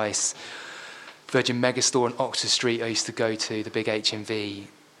Our Price, Virgin Megastore on Oxford Street I used to go to, the big HMV,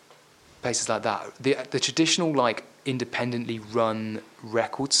 places like that. The traditional, like, independently run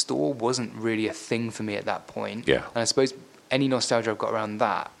record store wasn't really a thing for me at that point. Yeah. And I suppose any nostalgia I've got around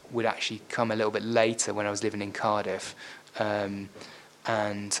that would actually come a little bit later when I was living in Cardiff. And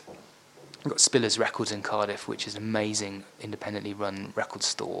I've got Spillers Records in Cardiff, which is an amazing independently run record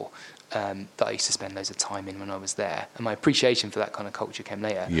store that I used to spend loads of time in when I was there. And my appreciation for that kind of culture came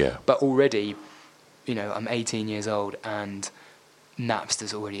later. Yeah. But already, I'm 18 years old and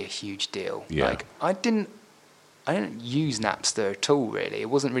Napster's already a huge deal. Yeah. Like, I didn't use Napster at all, really. It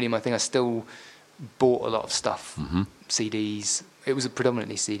wasn't really my thing. I still bought a lot of stuff, CDs. It was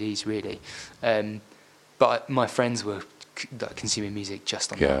predominantly CDs, really. But my friends were consuming music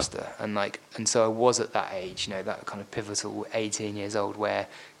just on Napster, and so I was at that age, that kind of pivotal 18 years old where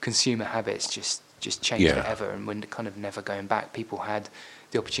consumer habits just changed forever, and when kind of never going back. People had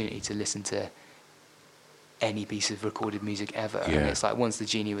the opportunity to listen to any piece of recorded music ever, and it's like once the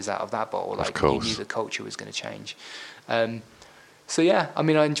genie was out of that bottle, like you knew the culture was going to change. So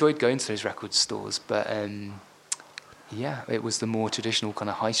I enjoyed going to those record stores, but it was the more traditional kind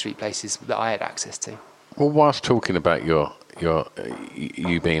of high street places that I had access to. Well, whilst talking about you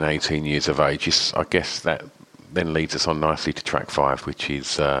being 18 years of age, I guess that then leads us on nicely to track 5, which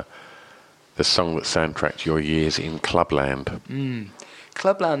is the song that soundtracked your years in Clubland.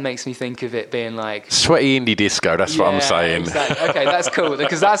 Clubland makes me think of it being like sweaty indie disco. That's what I'm saying. Exactly. Okay, that's cool,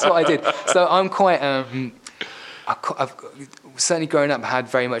 because that's what I did. So I'm quite. I've certainly growing up had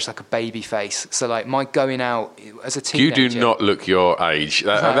very much like a baby face. So like my going out as a teenager. You do not look your age.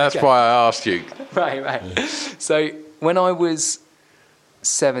 That's why I asked you. Right. So when I was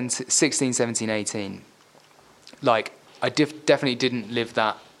 16, 17, 18, like I definitely didn't live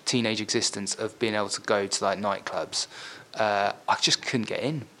that teenage existence of being able to go to like nightclubs. I just couldn't get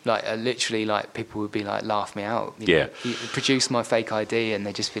in. Like literally, like people would be like laugh me out. You know, produce my fake ID, and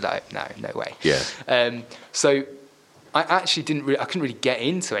they'd just be like, no way. Yeah. So I actually I couldn't really get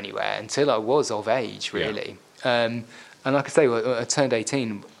into anywhere until I was of age, really. Yeah. And like I say, I turned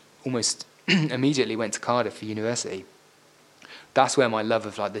 18, almost immediately went to Cardiff for university. That's where my love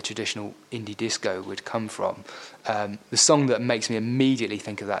of like the traditional indie disco would come from. The song that makes me immediately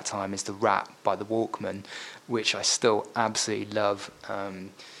think of that time is The Rat by The Walkmen, which I still absolutely love.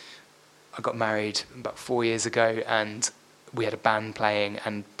 I got married about 4 years ago, and we had a band playing,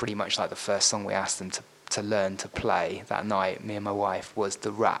 and pretty much like the first song we asked them to learn to play that night, me and my wife, was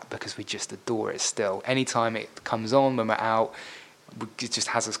The Rat, because we just adore it still. Anytime it comes on when we're out, it just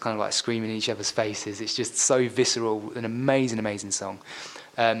has us kind of like screaming in each other's faces. It's just so visceral, an amazing song.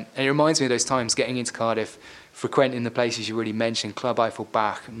 And it reminds me of those times getting into Cardiff, frequenting the places you already mentioned, Club Eiffel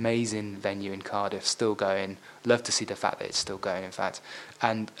Bach, amazing venue in Cardiff, still going. Love to see the fact that it's still going, in fact.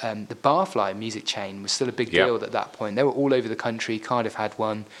 And the Barfly music chain was still a big deal at that point. They were all over the country. Cardiff had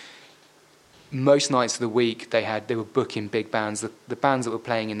one. Most nights of the week, they were booking big bands. The bands that were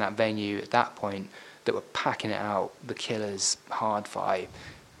playing in that venue at that point that were packing it out, The Killers, Hard-Fi,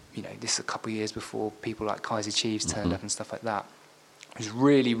 you know, this is a couple of years before people like Kaiser Chiefs turned up and stuff like that. It was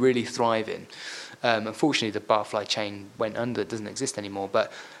really, really thriving. Unfortunately, the Barfly chain went under, it doesn't exist anymore,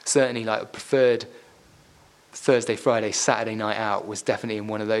 but certainly like a preferred Thursday, Friday, Saturday night out was definitely in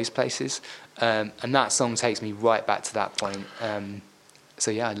one of those places. And that song takes me right back to that point.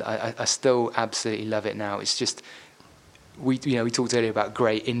 So yeah, I still absolutely love it now. It's just, we talked earlier about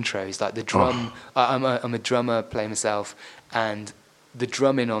great intros, like the drum. I'm a drummer, play myself, and the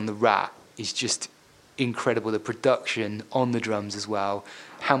drumming on The Rat is just incredible. The production on the drums as well.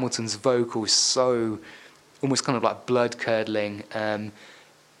 Hamilton's vocal is so almost kind of like blood curdling.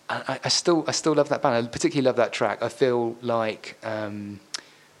 I still love that band. I particularly love that track. I feel like the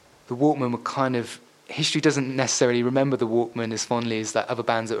Walkmen were kind of, history doesn't necessarily remember the Walkmen as fondly as that other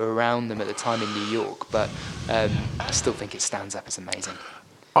bands that were around them at the time in New York, but I still think it stands up. It's amazing.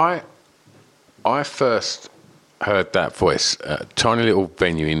 I first heard that voice at a tiny little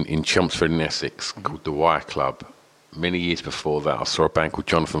venue in Chelmsford in Essex called the Wire Club. Many years before that, I saw a band called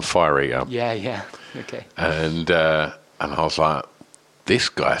Jonathan Fireeater. Yeah, okay. And I was like, this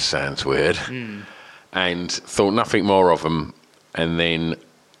guy sounds weird, and thought nothing more of him. And then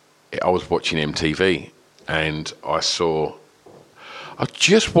I was watching MTV, and I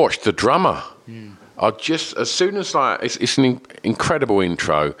just watched the drummer. As soon as like, it's an incredible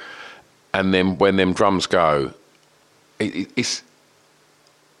intro, and then when them drums go, it's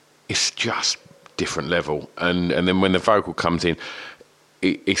just different level. And then when the vocal comes in,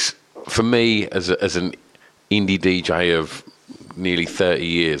 it's for me as an indie DJ of nearly 30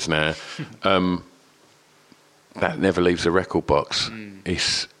 years now, that never leaves the record box.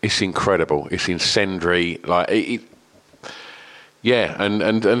 It's incredible. It's incendiary. Like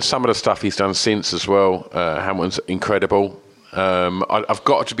and some of the stuff he's done since as well. Hamilton's incredible. I've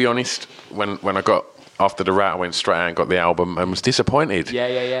got to be honest. When I got after The Rat, I went straight out and got the album and was disappointed.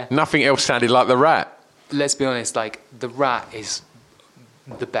 Yeah. Nothing else sounded like The Rat. Let's be honest. Like The Rat is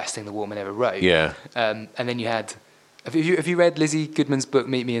the best thing the Walkmen ever wrote. Yeah. And then you had. Have you read Lizzie Goodman's book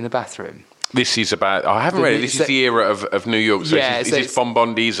Meet Me in the Bathroom? This is about. I haven't read it. This is the era of New York. So yeah, is this Bon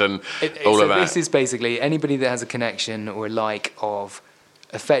Bondi's and all of that? This is basically anybody that has a connection or a like of,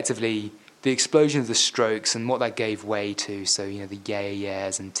 effectively, the explosion of the Strokes and what that gave way to. So the Yeah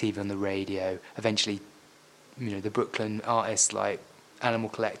Yeahs and TV on the radio. Eventually, the Brooklyn artists like Animal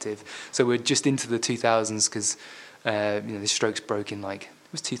Collective. So we're just into the 2000s because the Strokes broke in it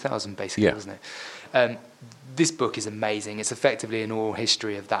was 2000 basically, wasn't it? This book is amazing. It's effectively an oral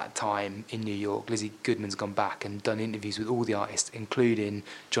history of that time in New York. Lizzie Goodman's gone back and done interviews with all the artists, including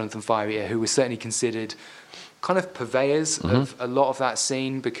Jonathan Fireeater, who was certainly considered kind of purveyors of a lot of that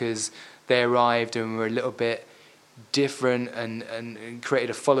scene because they arrived and were a little bit different and created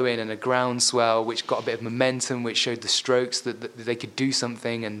a following and a groundswell which got a bit of momentum, which showed the Strokes that they could do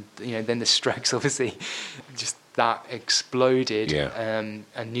something. And then the Strokes obviously just that exploded. And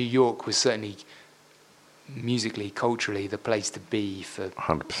New York was certainly musically, culturally, the place to be for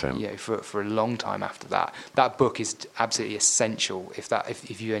 100%. For a long time after that. That book is absolutely essential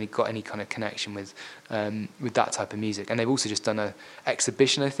if you only got any kind of connection with that type of music. And they've also just done an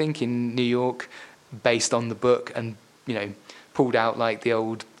exhibition, I think, in New York based on the book, and pulled out the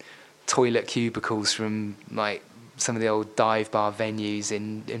old toilet cubicles from some of the old dive bar venues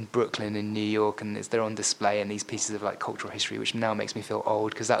in Brooklyn and New York, and they're on display, and these pieces of cultural history, which now makes me feel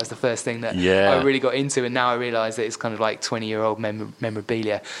old because that was the first thing that I really got into, and now I realise that it's kind of 20-year-old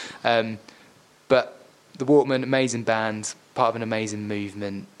memorabilia. But the Walkmen, amazing band, part of an amazing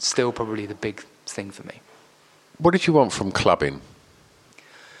movement, still probably the big thing for me. What did you want from clubbing?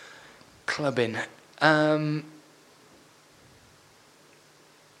 Clubbing.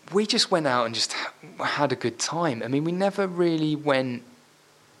 We just went out and just had a good time. I mean, we never really went...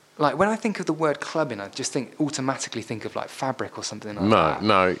 Like, when I think of the word clubbing, I just automatically think of, like, Fabric or something like that.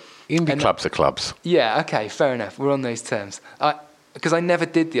 No. Indie clubs are clubs. Yeah, okay, fair enough. We're on those terms. Because I never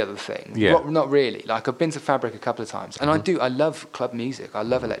did the other thing. Yeah. Not really. Like, I've been to Fabric a couple of times. And I love club music. I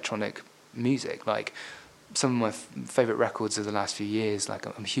love electronic music. Like, some of my favourite records of the last few years, like,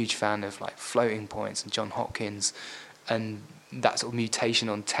 I'm a huge fan of, like, Floating Points and John Hopkins and that sort of mutation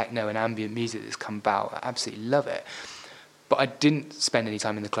on techno and ambient music that's come about. I absolutely love it. But I didn't spend any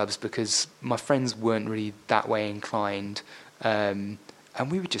time in the clubs because my friends weren't really that way inclined. And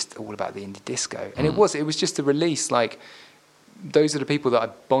we were just all about the indie disco. And it was just a release. Like, those are the people that I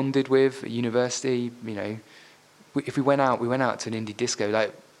bonded with at university. You know, if we went out to an indie disco.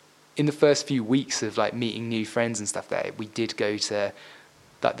 Like, in the first few weeks of, like, meeting new friends and stuff there, we did go to,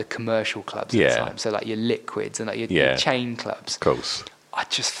 like, the commercial clubs at the time. So, like, your Liquids and, like, your chain clubs. Of course. I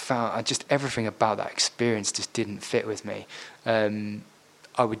just everything about that experience just didn't fit with me.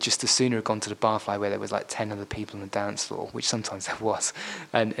 I would just as sooner have gone to the Barfly where there was like 10 other people on the dance floor, which sometimes there was,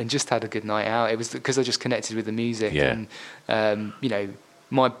 and just had a good night out. It was because I just connected with the music. Yeah. And, you know,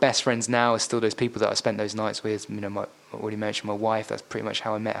 my best friends now are still those people that I spent those nights with. You know, I already mentioned my wife. That's pretty much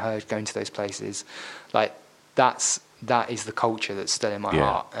how I met her, going to those places. Like, that is the culture that's still in my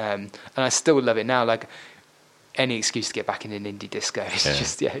heart. And I still love it now. Like, any excuse to get back in an indie disco. It's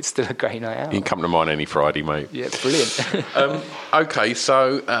it's still a great night out. You can come to mine any Friday, mate. Yeah, brilliant. Okay,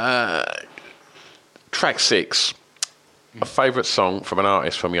 so track 6, a favourite song from an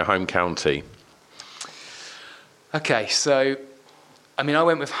artist from your home county. Okay, so, I mean, I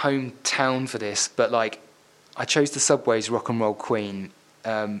went with hometown for this, but, like, I chose the Subway's Rock and Roll Queen.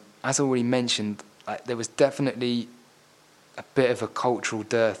 As I already mentioned, there was definitely a bit of a cultural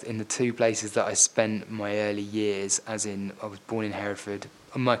dearth in the two places that I spent my early years, as in I was born in Hereford.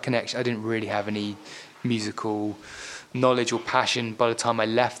 My connection, I didn't really have any musical knowledge or passion by the time I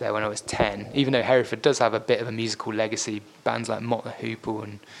left there when I was 10, even though Hereford does have a bit of a musical legacy, bands like Mott the Hoople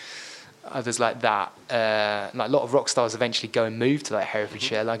and others like that. Like, a lot of rock stars eventually go and move to, like,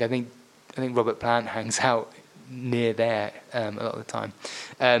 Herefordshire. Like, I think Robert Plant hangs out near there a lot of the time.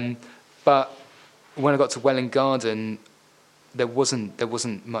 But when I got to Welwyn Garden, there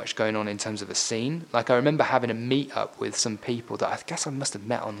wasn't much going on in terms of a scene. Like, I remember having a meet up with some people that I guess I must have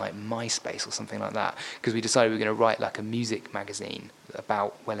met on, like, MySpace or something like that, because we decided we were going to write, like, a music magazine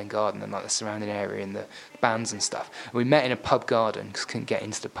about Welwyn Garden and, like, the surrounding area and the bands and stuff. And we met in a pub garden because couldn't get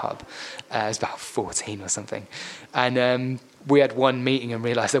into the pub. I was about 14 or something, and we had one meeting and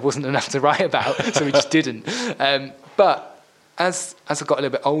realised there wasn't enough to write about, so we just didn't. But as I got a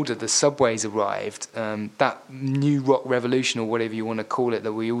little bit older, the Subways arrived. That new rock revolution, or whatever you want to call it,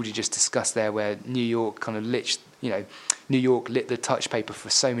 that we already just discussed there, where New York kind of lit the touch paper for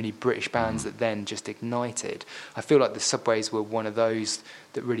so many British bands that then just ignited. I feel like the Subways were one of those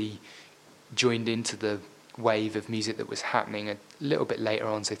that really joined into the wave of music that was happening a little bit later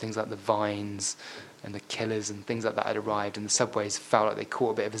on. So things like the Vines and the Killers and things like that had arrived, and the Subways felt like they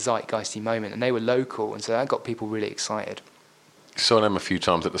caught a bit of a zeitgeisty moment, and they were local, and so that got people really excited. Saw them a few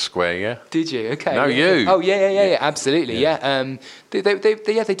times at the Square, yeah? Did you? Okay. No, yeah. you. Oh, yeah, absolutely, yeah. They did.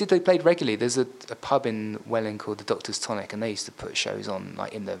 They played regularly. There's a pub in Welwyn called the Doctor's Tonic, and they used to put shows on,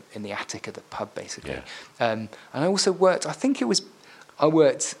 like, in the attic of the pub, basically. Yeah. And I also worked. I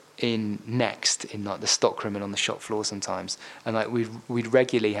worked in Next, in, like, the stockroom and on the shop floor sometimes, and, like, we'd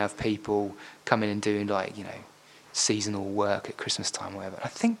regularly have people come in and doing, like, you know, seasonal work at Christmas time or whatever. I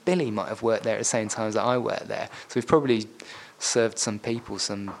think Billy might have worked there at the same time as I worked there, so we've probably served some people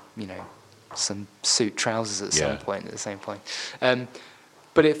some suit trousers at some point, at the same point.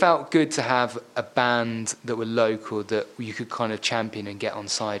 But it felt good to have a band that were local that you could kind of champion and get on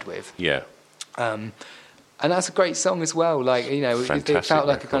side with. Yeah. And that's a great song as well. Like, you know, it felt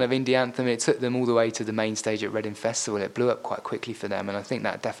like a kind of indie anthem. It took them all the way to the main stage at Reading Festival. It blew up quite quickly for them, and I think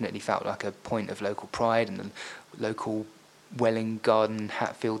that definitely felt like a point of local pride, and the local Welwyn Garden,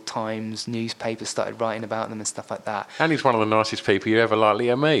 Hatfield Times newspapers started writing about them and stuff like that. And he's one of the nicest people you're ever likely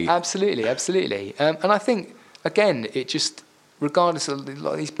to meet. Absolutely. And I think, again, it just, regardless of, a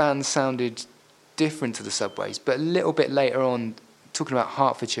lot of these bands sounded different to the Subways, but a little bit later on, talking about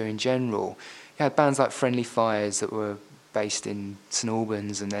Hertfordshire in general, you had bands like Friendly Fires that were based in St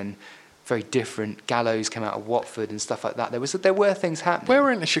Albans, and then very different. Gallows came out of Watford and stuff like that. There were things happening. Where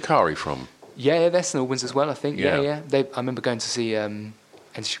were the Shikari from? Yeah, they're St Albans as well, I think. Yeah. I remember going to see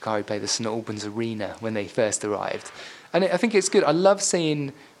and Shikari played the St Albans Arena when they first arrived. And I think it's good. I love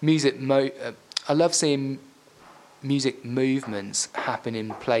seeing music movements happen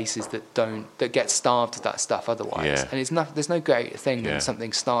in places that get starved of that stuff otherwise. Yeah. And there's no greater thing than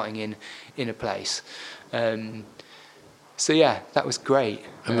something starting in a place. So yeah, that was great.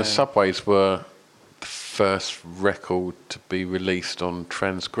 And the Subways were the first record to be released on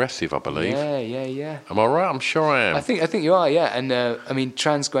Transgressive, I believe. Yeah. Am I right? I'm sure I am. I think you are, yeah. And I mean,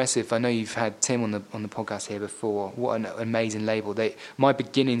 Transgressive. I know you've had Tim on the podcast here before. What an amazing label! My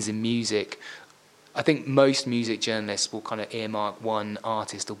beginnings in music. I think most music journalists will kind of earmark one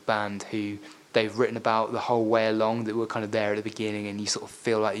artist or band who they've written about the whole way along, that were kind of there at the beginning, and you sort of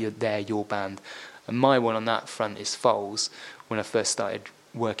feel like they're your band. And my one on that front is Foals. When I first started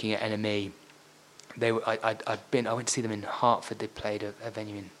working at NME, I went to see them in Hartford. They played a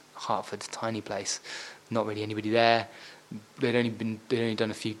venue in Hartford, a tiny place, not really anybody there. They'd only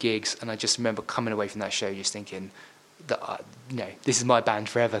done a few gigs, and I just remember coming away from that show just thinking that this is my band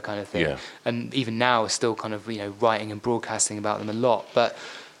forever, kind of thing. Yeah. And even now, still kind of writing and broadcasting about them a lot. But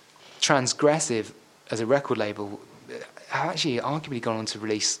Transgressive as a record label have actually arguably gone on to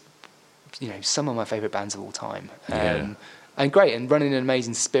release some of my favourite bands of all time. And great, and running an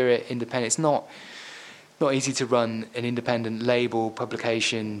amazing spirit, independent. It's not easy to run an independent label,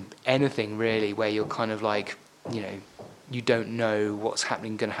 publication, anything really, where you're kind of like, you don't know what's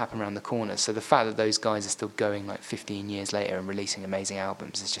going to happen around the corner. So the fact that those guys are still going like 15 years later and releasing amazing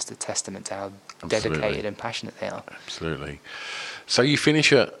albums is just a testament to how dedicated and passionate they are. Absolutely. So you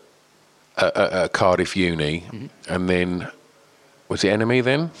finish at Cardiff Uni, and then was it NME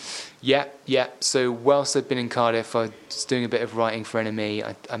then? Yeah. So whilst I'd been in Cardiff, I was doing a bit of writing for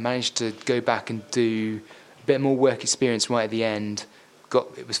NME. I managed to go back and do a bit more work experience right at the end.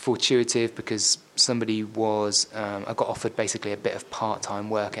 It was fortuitous because somebody I got offered basically a bit of part-time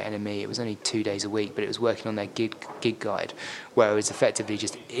work at NME. It was only 2 days a week, but it was working on their gig guide, where I was effectively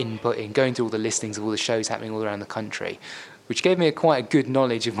just going through all the listings of all the shows happening all around the country, which gave me quite a good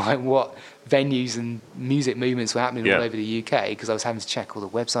knowledge of like what venues and music movements were happening all over the UK, because I was having to check all the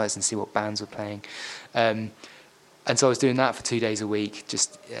websites and see what bands were playing. And so I was doing that for 2 days a week,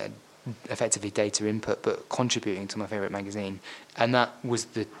 just effectively data input, but contributing to my favourite magazine. And that was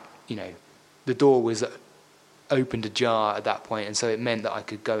the door was opened ajar at that point, and so it meant that I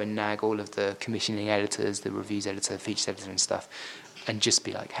could go and nag all of the commissioning editors, the reviews editor, features editor and stuff, and just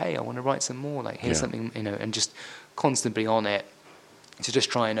be like, hey, I want to write some more, like here's something, and just constantly on it to just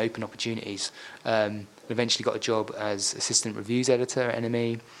try and open opportunities. Eventually got a job as assistant reviews editor at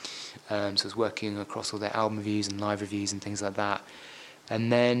NME, so I was working across all their album reviews and live reviews and things like that.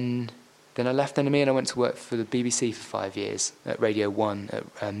 And then I left NME and I went to work for the BBC for 5 years at Radio 1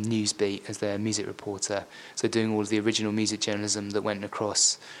 at Newsbeat as their music reporter. So doing all of the original music journalism that went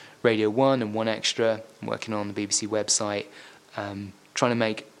across Radio 1 and 1Extra, and working on the BBC website, trying to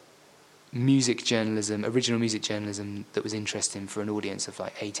make music journalism, original music journalism that was interesting for an audience of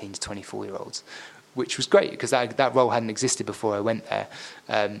like 18 to 24-year-olds, which was great because that role hadn't existed before I went there.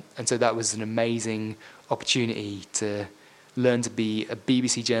 And so that was an amazing opportunity to learn to be a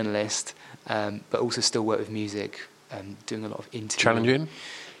BBC journalist, but also still work with music, doing a lot of interviews. Challenging?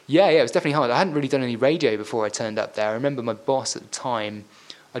 Yeah, it was definitely hard. I hadn't really done any radio before I turned up there. I remember my boss at the time,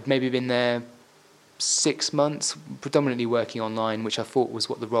 I'd maybe been there 6 months, predominantly working online, which I thought was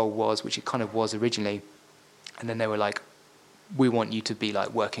what the role was, which it kind of was originally. And then they were like, we want you to be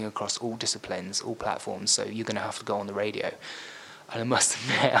like working across all disciplines, all platforms, so you're going to have to go on the radio. And I must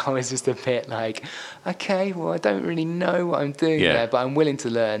admit, I was just a bit like, okay, well, I don't really know what I'm doing there, but I'm willing to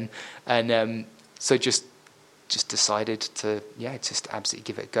learn. And so just decided to, just absolutely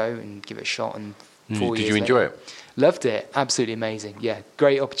give it a go and give it a shot. And 4 years Did you enjoy it? Loved it. Absolutely amazing. Yeah,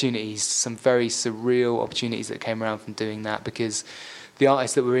 great opportunities, some very surreal opportunities that came around from doing that, because the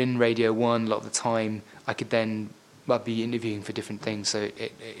artists that were in Radio 1 a lot of the time, I could then be interviewing for different things. So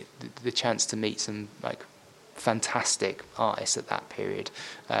the chance to meet some like fantastic artists at that period,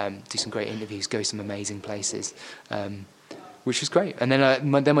 do some great interviews, go some amazing places, which was great. And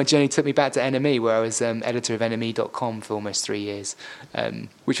then my journey took me back to NME, where I was editor of NME.com for almost 3 years,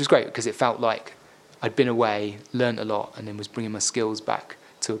 which was great because it felt like I'd been away, learnt a lot, and then was bringing my skills back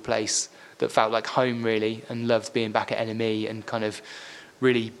to a place that felt like home really, and loved being back at NME and kind of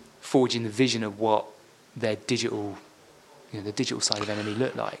really forging the vision of what their digital, the digital side of NME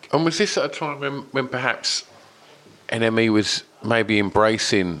looked like. And was this at a time when perhaps NME was maybe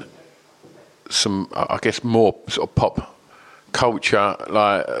embracing some, I guess, more sort of pop culture,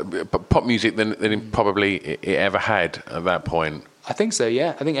 like pop music than probably it ever had at that point? I think so,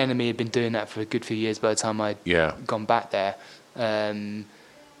 yeah. I think NME had been doing that for a good few years by the time I'd gone back there.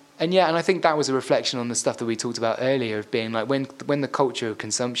 And I think that was a reflection on the stuff that we talked about earlier of being like when the culture of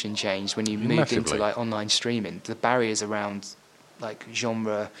consumption changed, when you moved into like online streaming, the barriers around like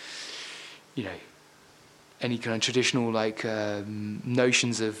genre, any kind of traditional like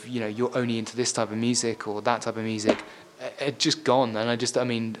notions of you're only into this type of music or that type of music, had just gone.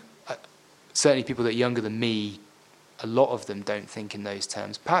 And certainly people that are younger than me, a lot of them don't think in those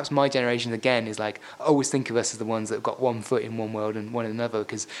terms. Perhaps my generation, again, is like, I always think of us as the ones that have got one foot in one world and one in another,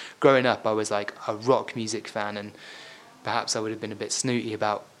 because growing up I was like a rock music fan, and perhaps I would have been a bit snooty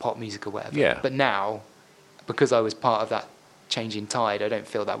about pop music or whatever. Yeah. But now, because I was part of that changing tide, I don't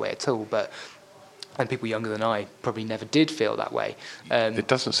feel that way at all. And people younger than I probably never did feel that way. There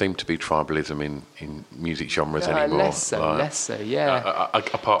doesn't seem to be tribalism in music genres anymore. Less so, yeah.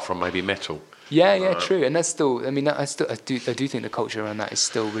 Apart from maybe metal. Yeah, true. And that's still, I do think the culture around that is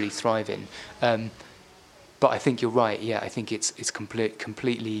still really thriving. But I think you're right. Yeah, I think it's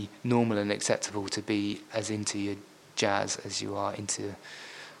completely normal and acceptable to be as into your jazz as you are into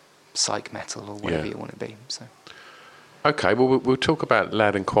psych metal or whatever you want to be. So. Okay, well, we'll talk about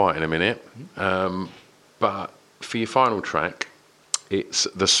Loud and Quiet in a minute. But for your final track, it's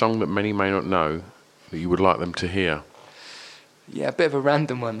the song that many may not know that you would like them to hear. Yeah, a bit of a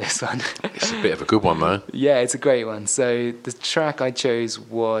random one, this one. It's a bit of a good one, though. Yeah, it's a great one. So the track I chose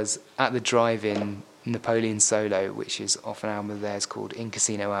was At the Drive-In, Napoleon Solo, which is off an album of theirs called In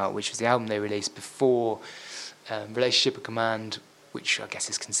Casino Out, which was the album they released before Relationship of Command, which I guess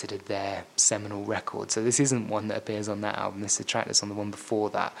is considered their seminal record. So this isn't one that appears on that album. This is a track that's on the one before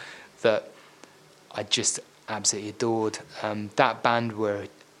that I just absolutely adored. That band were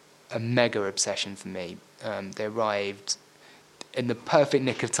a mega obsession for me. They arrived in the perfect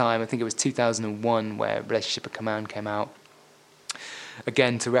nick of time. I think it was 2001 where Relationship of Command came out.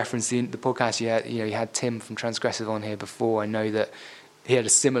 Again, to reference the podcast, you had Tim from Transgressive on here before. I know that he had a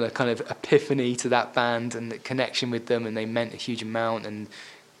similar kind of epiphany to that band and the connection with them, and they meant a huge amount, and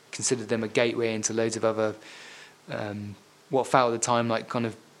considered them a gateway into loads of other what felt at the time like kind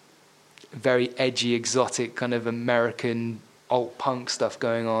of very edgy, exotic kind of American alt punk stuff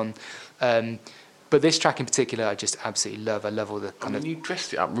going on. But this track in particular, I just absolutely love. I love all the kind of... You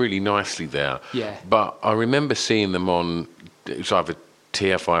dressed it up really nicely there. Yeah. But I remember seeing them on, it was either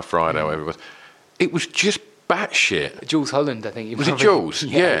TFI Friday or whatever it was. It was just batshit. Jules Holland, I think. Was it Jules?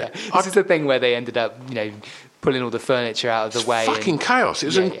 Yeah. This is the thing where they ended up, pulling all the furniture out of the way. Fucking chaos. It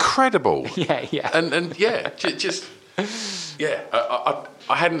was incredible. Yeah. And just... Yeah.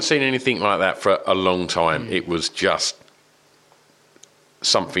 I hadn't seen anything like that for a long time. It was just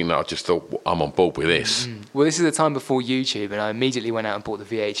something that I just thought, I'm on board with this. Well, this is the time before YouTube, and I immediately went out and bought the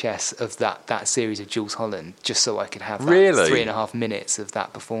VHS of that series of Jules Holland, just so I could have that 3.5 minutes of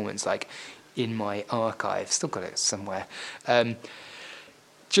that performance, like, in my archive. Still got it somewhere.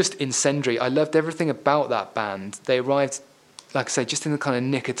 Just incendiary. I loved everything about that band. They arrived, like I say, just in the kind of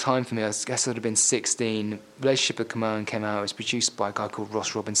nick of time for me. I guess I would have been 16. Relationship of Command came out. It was produced by a guy called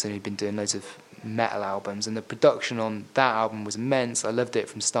Ross Robinson, who'd been doing loads of metal albums, and the production on that album was immense. I loved it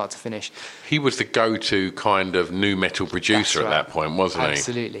from start to finish. He was the go-to kind of new metal producer at that point, wasn't he?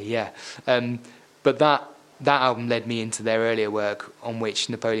 Absolutely, yeah. But that album led me into their earlier work, on which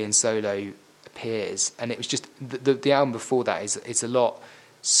Napoleon Solo appears, and it was just the album before that it's a lot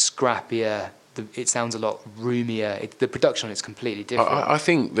scrappier. It sounds a lot roomier. The production on it's completely different. I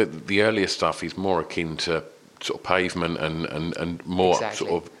think that the earlier stuff is more akin to sort of Pavement and more sort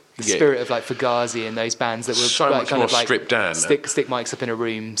of the spirit of like Fugazi and those bands that were so like, much kind more of like stripped down. Stick mics up in a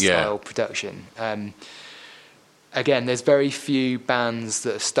room style production. Again, there's very few bands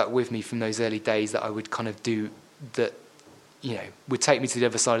that have stuck with me from those early days that I would kind of do that, would take me to the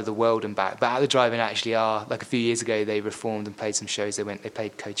other side of the world and back. But At the Drive-In actually are, like a few years ago, they reformed and played some shows. They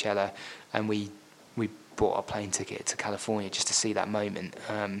played Coachella, and we bought our plane ticket to California just to see that moment.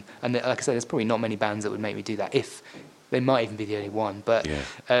 And like I said, there's probably not many bands that would make me do that. If they might even be the only one, but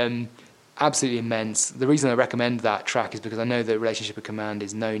absolutely immense. The reason I recommend that track is because I know that Relationship of Command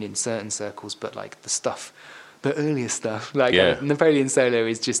is known in certain circles, but like the earlier stuff, like Napoleon Solo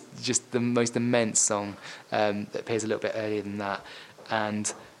is just the most immense song that appears a little bit earlier than that,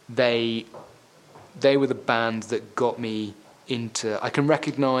 and they were the band that got me into. I can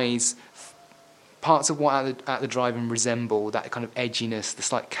recognise parts of what At the Drive-In resemble, that kind of edginess, the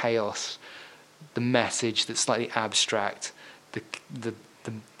slight chaos, the message that's slightly abstract,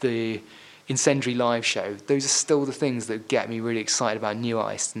 the incendiary live show. Those are still the things that get me really excited about New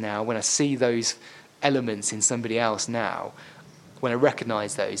Ice now. When I see those elements in somebody else now, when I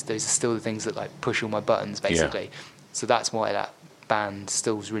recognise those are still the things that like push all my buttons, basically. So that's why that band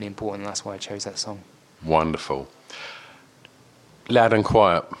still is really important, and that's why I chose that song. Wonderful. Loud and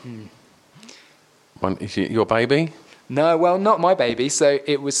Quiet. One, is it your baby? No, well, not my baby. So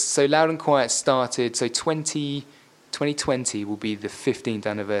Loud and Quiet started. So 2020 will be the 15th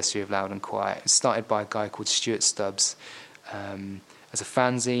anniversary of Loud and Quiet. It started by a guy called Stuart Stubbs as a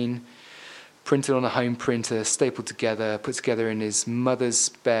fanzine, printed on a home printer, stapled together, put together in his mother's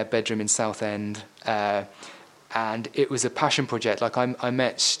spare bedroom in Southend. And it was a passion project. Like I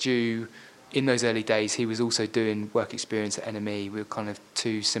met Stu in those early days. He was also doing work experience at NME. We were kind of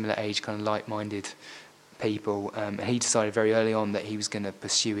two similar age, kind of like-minded people. And he decided very early on that he was going to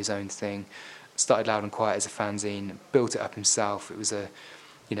pursue his own thing. Started Loud and Quiet as a fanzine, built it up himself. It was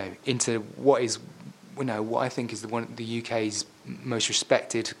into what I think is the UK's most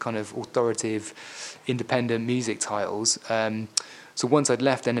respected kind of authoritative independent music titles. So once I'd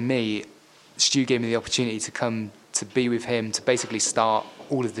left NME, Stu gave me the opportunity to come to be with him to basically start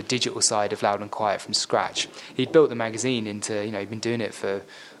all of the digital side of Loud and Quiet from scratch. He'd built the magazine into, he'd been doing it for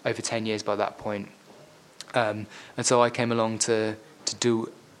over 10 years by that point. And so I came along to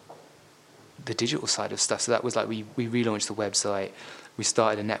do the digital side of stuff. So that was like we relaunched the website, we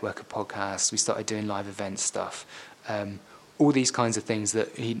started a network of podcasts, we started doing live event stuff, all these kinds of things that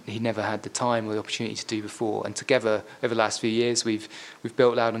he never had the time or the opportunity to do before. And together, over the last few years, we've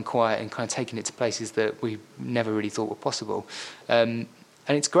built Loud and Quiet and kind of taken it to places that we never really thought were possible.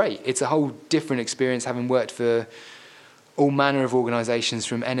 And it's great. It's a whole different experience, having worked for all manner of organisations,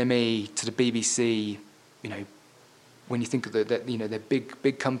 from NME to the BBC. When you think of they're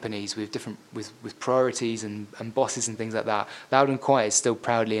big companies with different with priorities and bosses and things like that. Loud and Quiet is still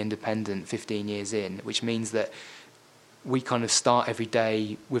proudly independent 15 years in, which means that we kind of start every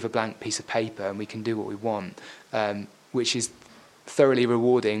day with a blank piece of paper and we can do what we want, which is thoroughly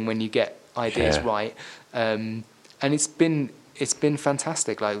rewarding when you get ideas right. And it's been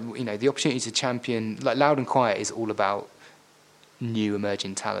fantastic. The opportunity to champion, Loud and Quiet is all about new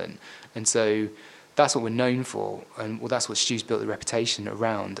emerging talent, and so that's what we're known for, and that's what Stu's built the reputation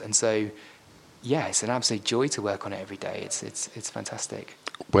around. And so, yeah, it's an absolute joy to work on it every day. It's fantastic.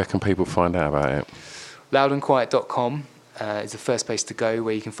 Where can people find out about it? Loudandquiet.com is the first place to go,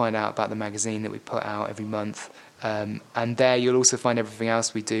 where you can find out about the magazine that we put out every month. And there you'll also find everything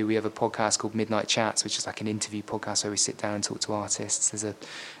else we do. We have a podcast called Midnight Chats, which is like an interview podcast where we sit down and talk to artists. There's a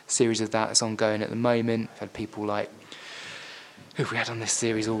series of that that's ongoing at the moment. We've had people like, who have we had on this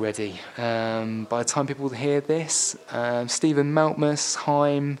series already? By the time people hear this, Stephen Maltmus,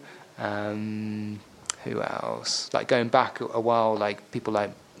 Haim, who else? Like going back a while, like people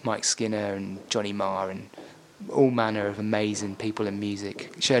like Mike Skinner and Johnny Marr and all manner of amazing people in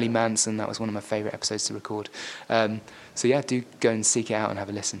music. Shirley Manson, that was one of my favourite episodes to record. So yeah, do go and seek it out and have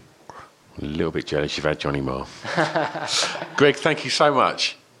a listen. A little bit jealous you've had Johnny Marr. Greg, thank you so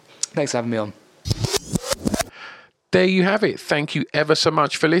much. Thanks for having me on. There you have it. Thank you ever so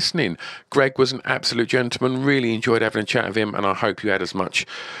much for listening. Greg was an absolute gentleman. Really enjoyed having a chat with him, and I hope you had as much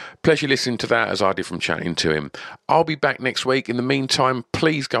pleasure listening to that as I did from chatting to him. I'll be back next week. In the meantime,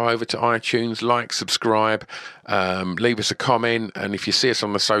 please go over to iTunes, like, subscribe, leave us a comment, and if you see us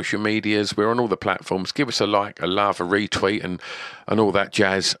on the social medias, we're on all the platforms. Give us a like, a love, a retweet, and all that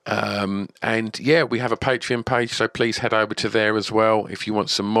jazz. And yeah, we have a Patreon page, so please head over to there as well if you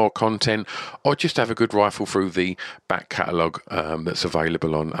want some more content, or just have a good rifle through the back catalogue that's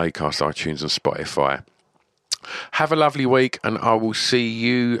available on Acast, iTunes, and Spotify. Have a lovely week, and I will see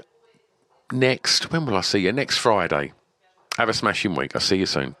you when will I see you? Next Friday. Have a smashing week. I'll see you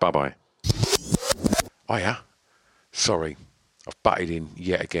soon. Bye-bye. Oh, yeah? Sorry. I've butted in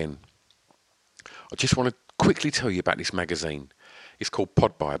yet again. I just want to quickly tell you about this magazine. It's called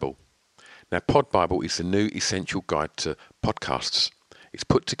Pod Bible. Now, Pod Bible is the new essential guide to podcasts. It's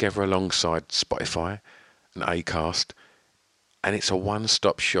put together alongside Spotify and Acast, and it's a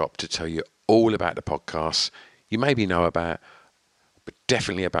one-stop shop to tell you all about the podcasts you maybe know about, but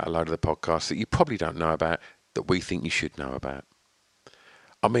definitely about a load of the podcasts that you probably don't know about that we think you should know about.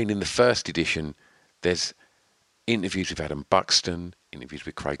 I mean, in the first edition, there's interviews with Adam Buxton, interviews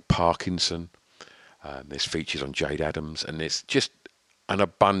with Craig Parkinson, there's features on Jade Adams, and there's just an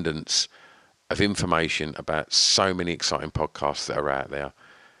abundance of information about so many exciting podcasts that are out there.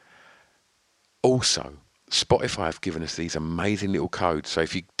 Also, Spotify have given us these amazing little codes, so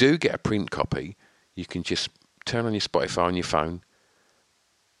if you do get a print copy, you can just turn on your Spotify on your phone,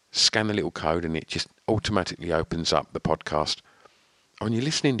 scan the little code, and it just automatically opens up the podcast on your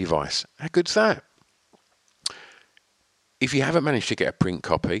listening device. How good's that? If you haven't managed to get a print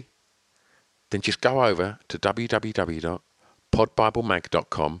copy, then just go over to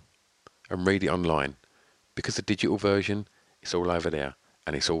www.podbiblemag.com and read it online, because the digital version is all over there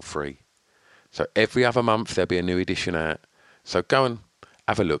and it's all free. So every other month there'll be a new edition out. So go and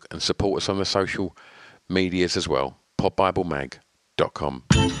have a look and support us on the social medias as well. podbiblemag.com.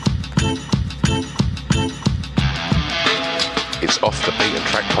 It's Off the Beaten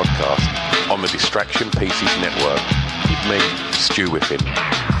Track podcast on the Distraction Pieces Network with me, Stu Whiffen.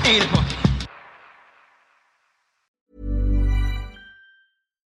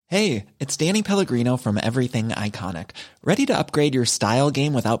 Hey, it's Danny Pellegrino from Everything Iconic. Ready to upgrade your style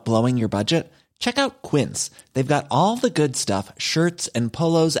game without blowing your budget? Check out Quince. They've got all the good stuff, shirts and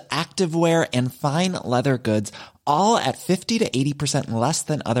polos, activewear, and fine leather goods, all at 50 to 80% less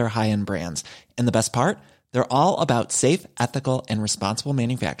than other high-end brands. And the best part? They're all about safe, ethical, and responsible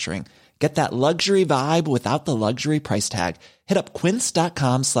manufacturing. Get that luxury vibe without the luxury price tag. Hit up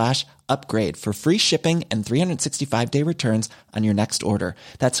quince.com/upgrade for free shipping and 365-day returns on your next order.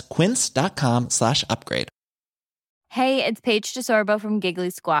 That's quince.com/upgrade. Hey, it's Paige DeSorbo from Giggly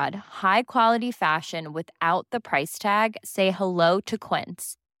Squad. High quality fashion without the price tag. Say hello to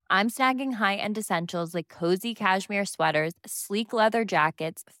Quince. I'm snagging high-end essentials like cozy cashmere sweaters, sleek leather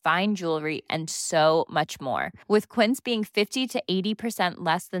jackets, fine jewelry, and so much more. With Quince being 50 to 80%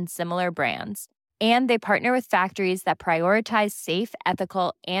 less than similar brands. And they partner with factories that prioritize safe,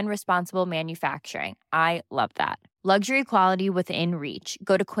 ethical, and responsible manufacturing. I love that. Luxury quality within reach.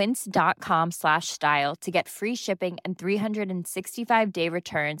 Go to quince.com/style to get free shipping and 365-day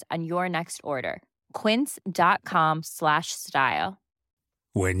returns on your next order. Quince.com/style.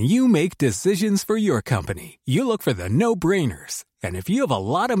 When you make decisions for your company, you look for the no-brainers. And if you have a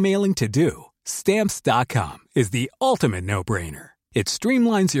lot of mailing to do, Stamps.com is the ultimate no-brainer. It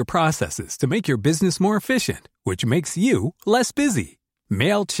streamlines your processes to make your business more efficient, which makes you less busy.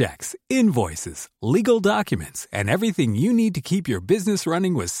 Mail checks, invoices, legal documents, and everything you need to keep your business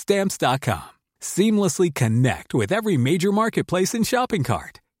running with Stamps.com. Seamlessly connect with every major marketplace and shopping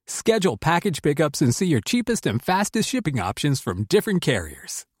cart. Schedule package pickups and see your cheapest and fastest shipping options from different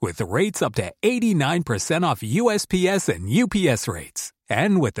carriers. With rates up to 89% off USPS and UPS rates.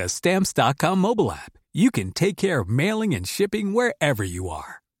 And with the Stamps.com mobile app, you can take care of mailing and shipping wherever you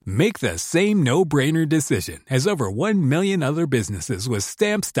are. Make the same no-brainer decision as over 1 million other businesses with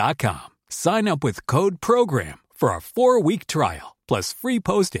Stamps.com. Sign up with code PROGRAM for a 4-week trial, plus free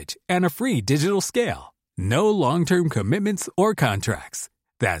postage and a free digital scale. No long-term commitments or contracts.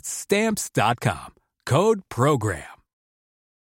 That's Stamps.com. Code PROGRAM.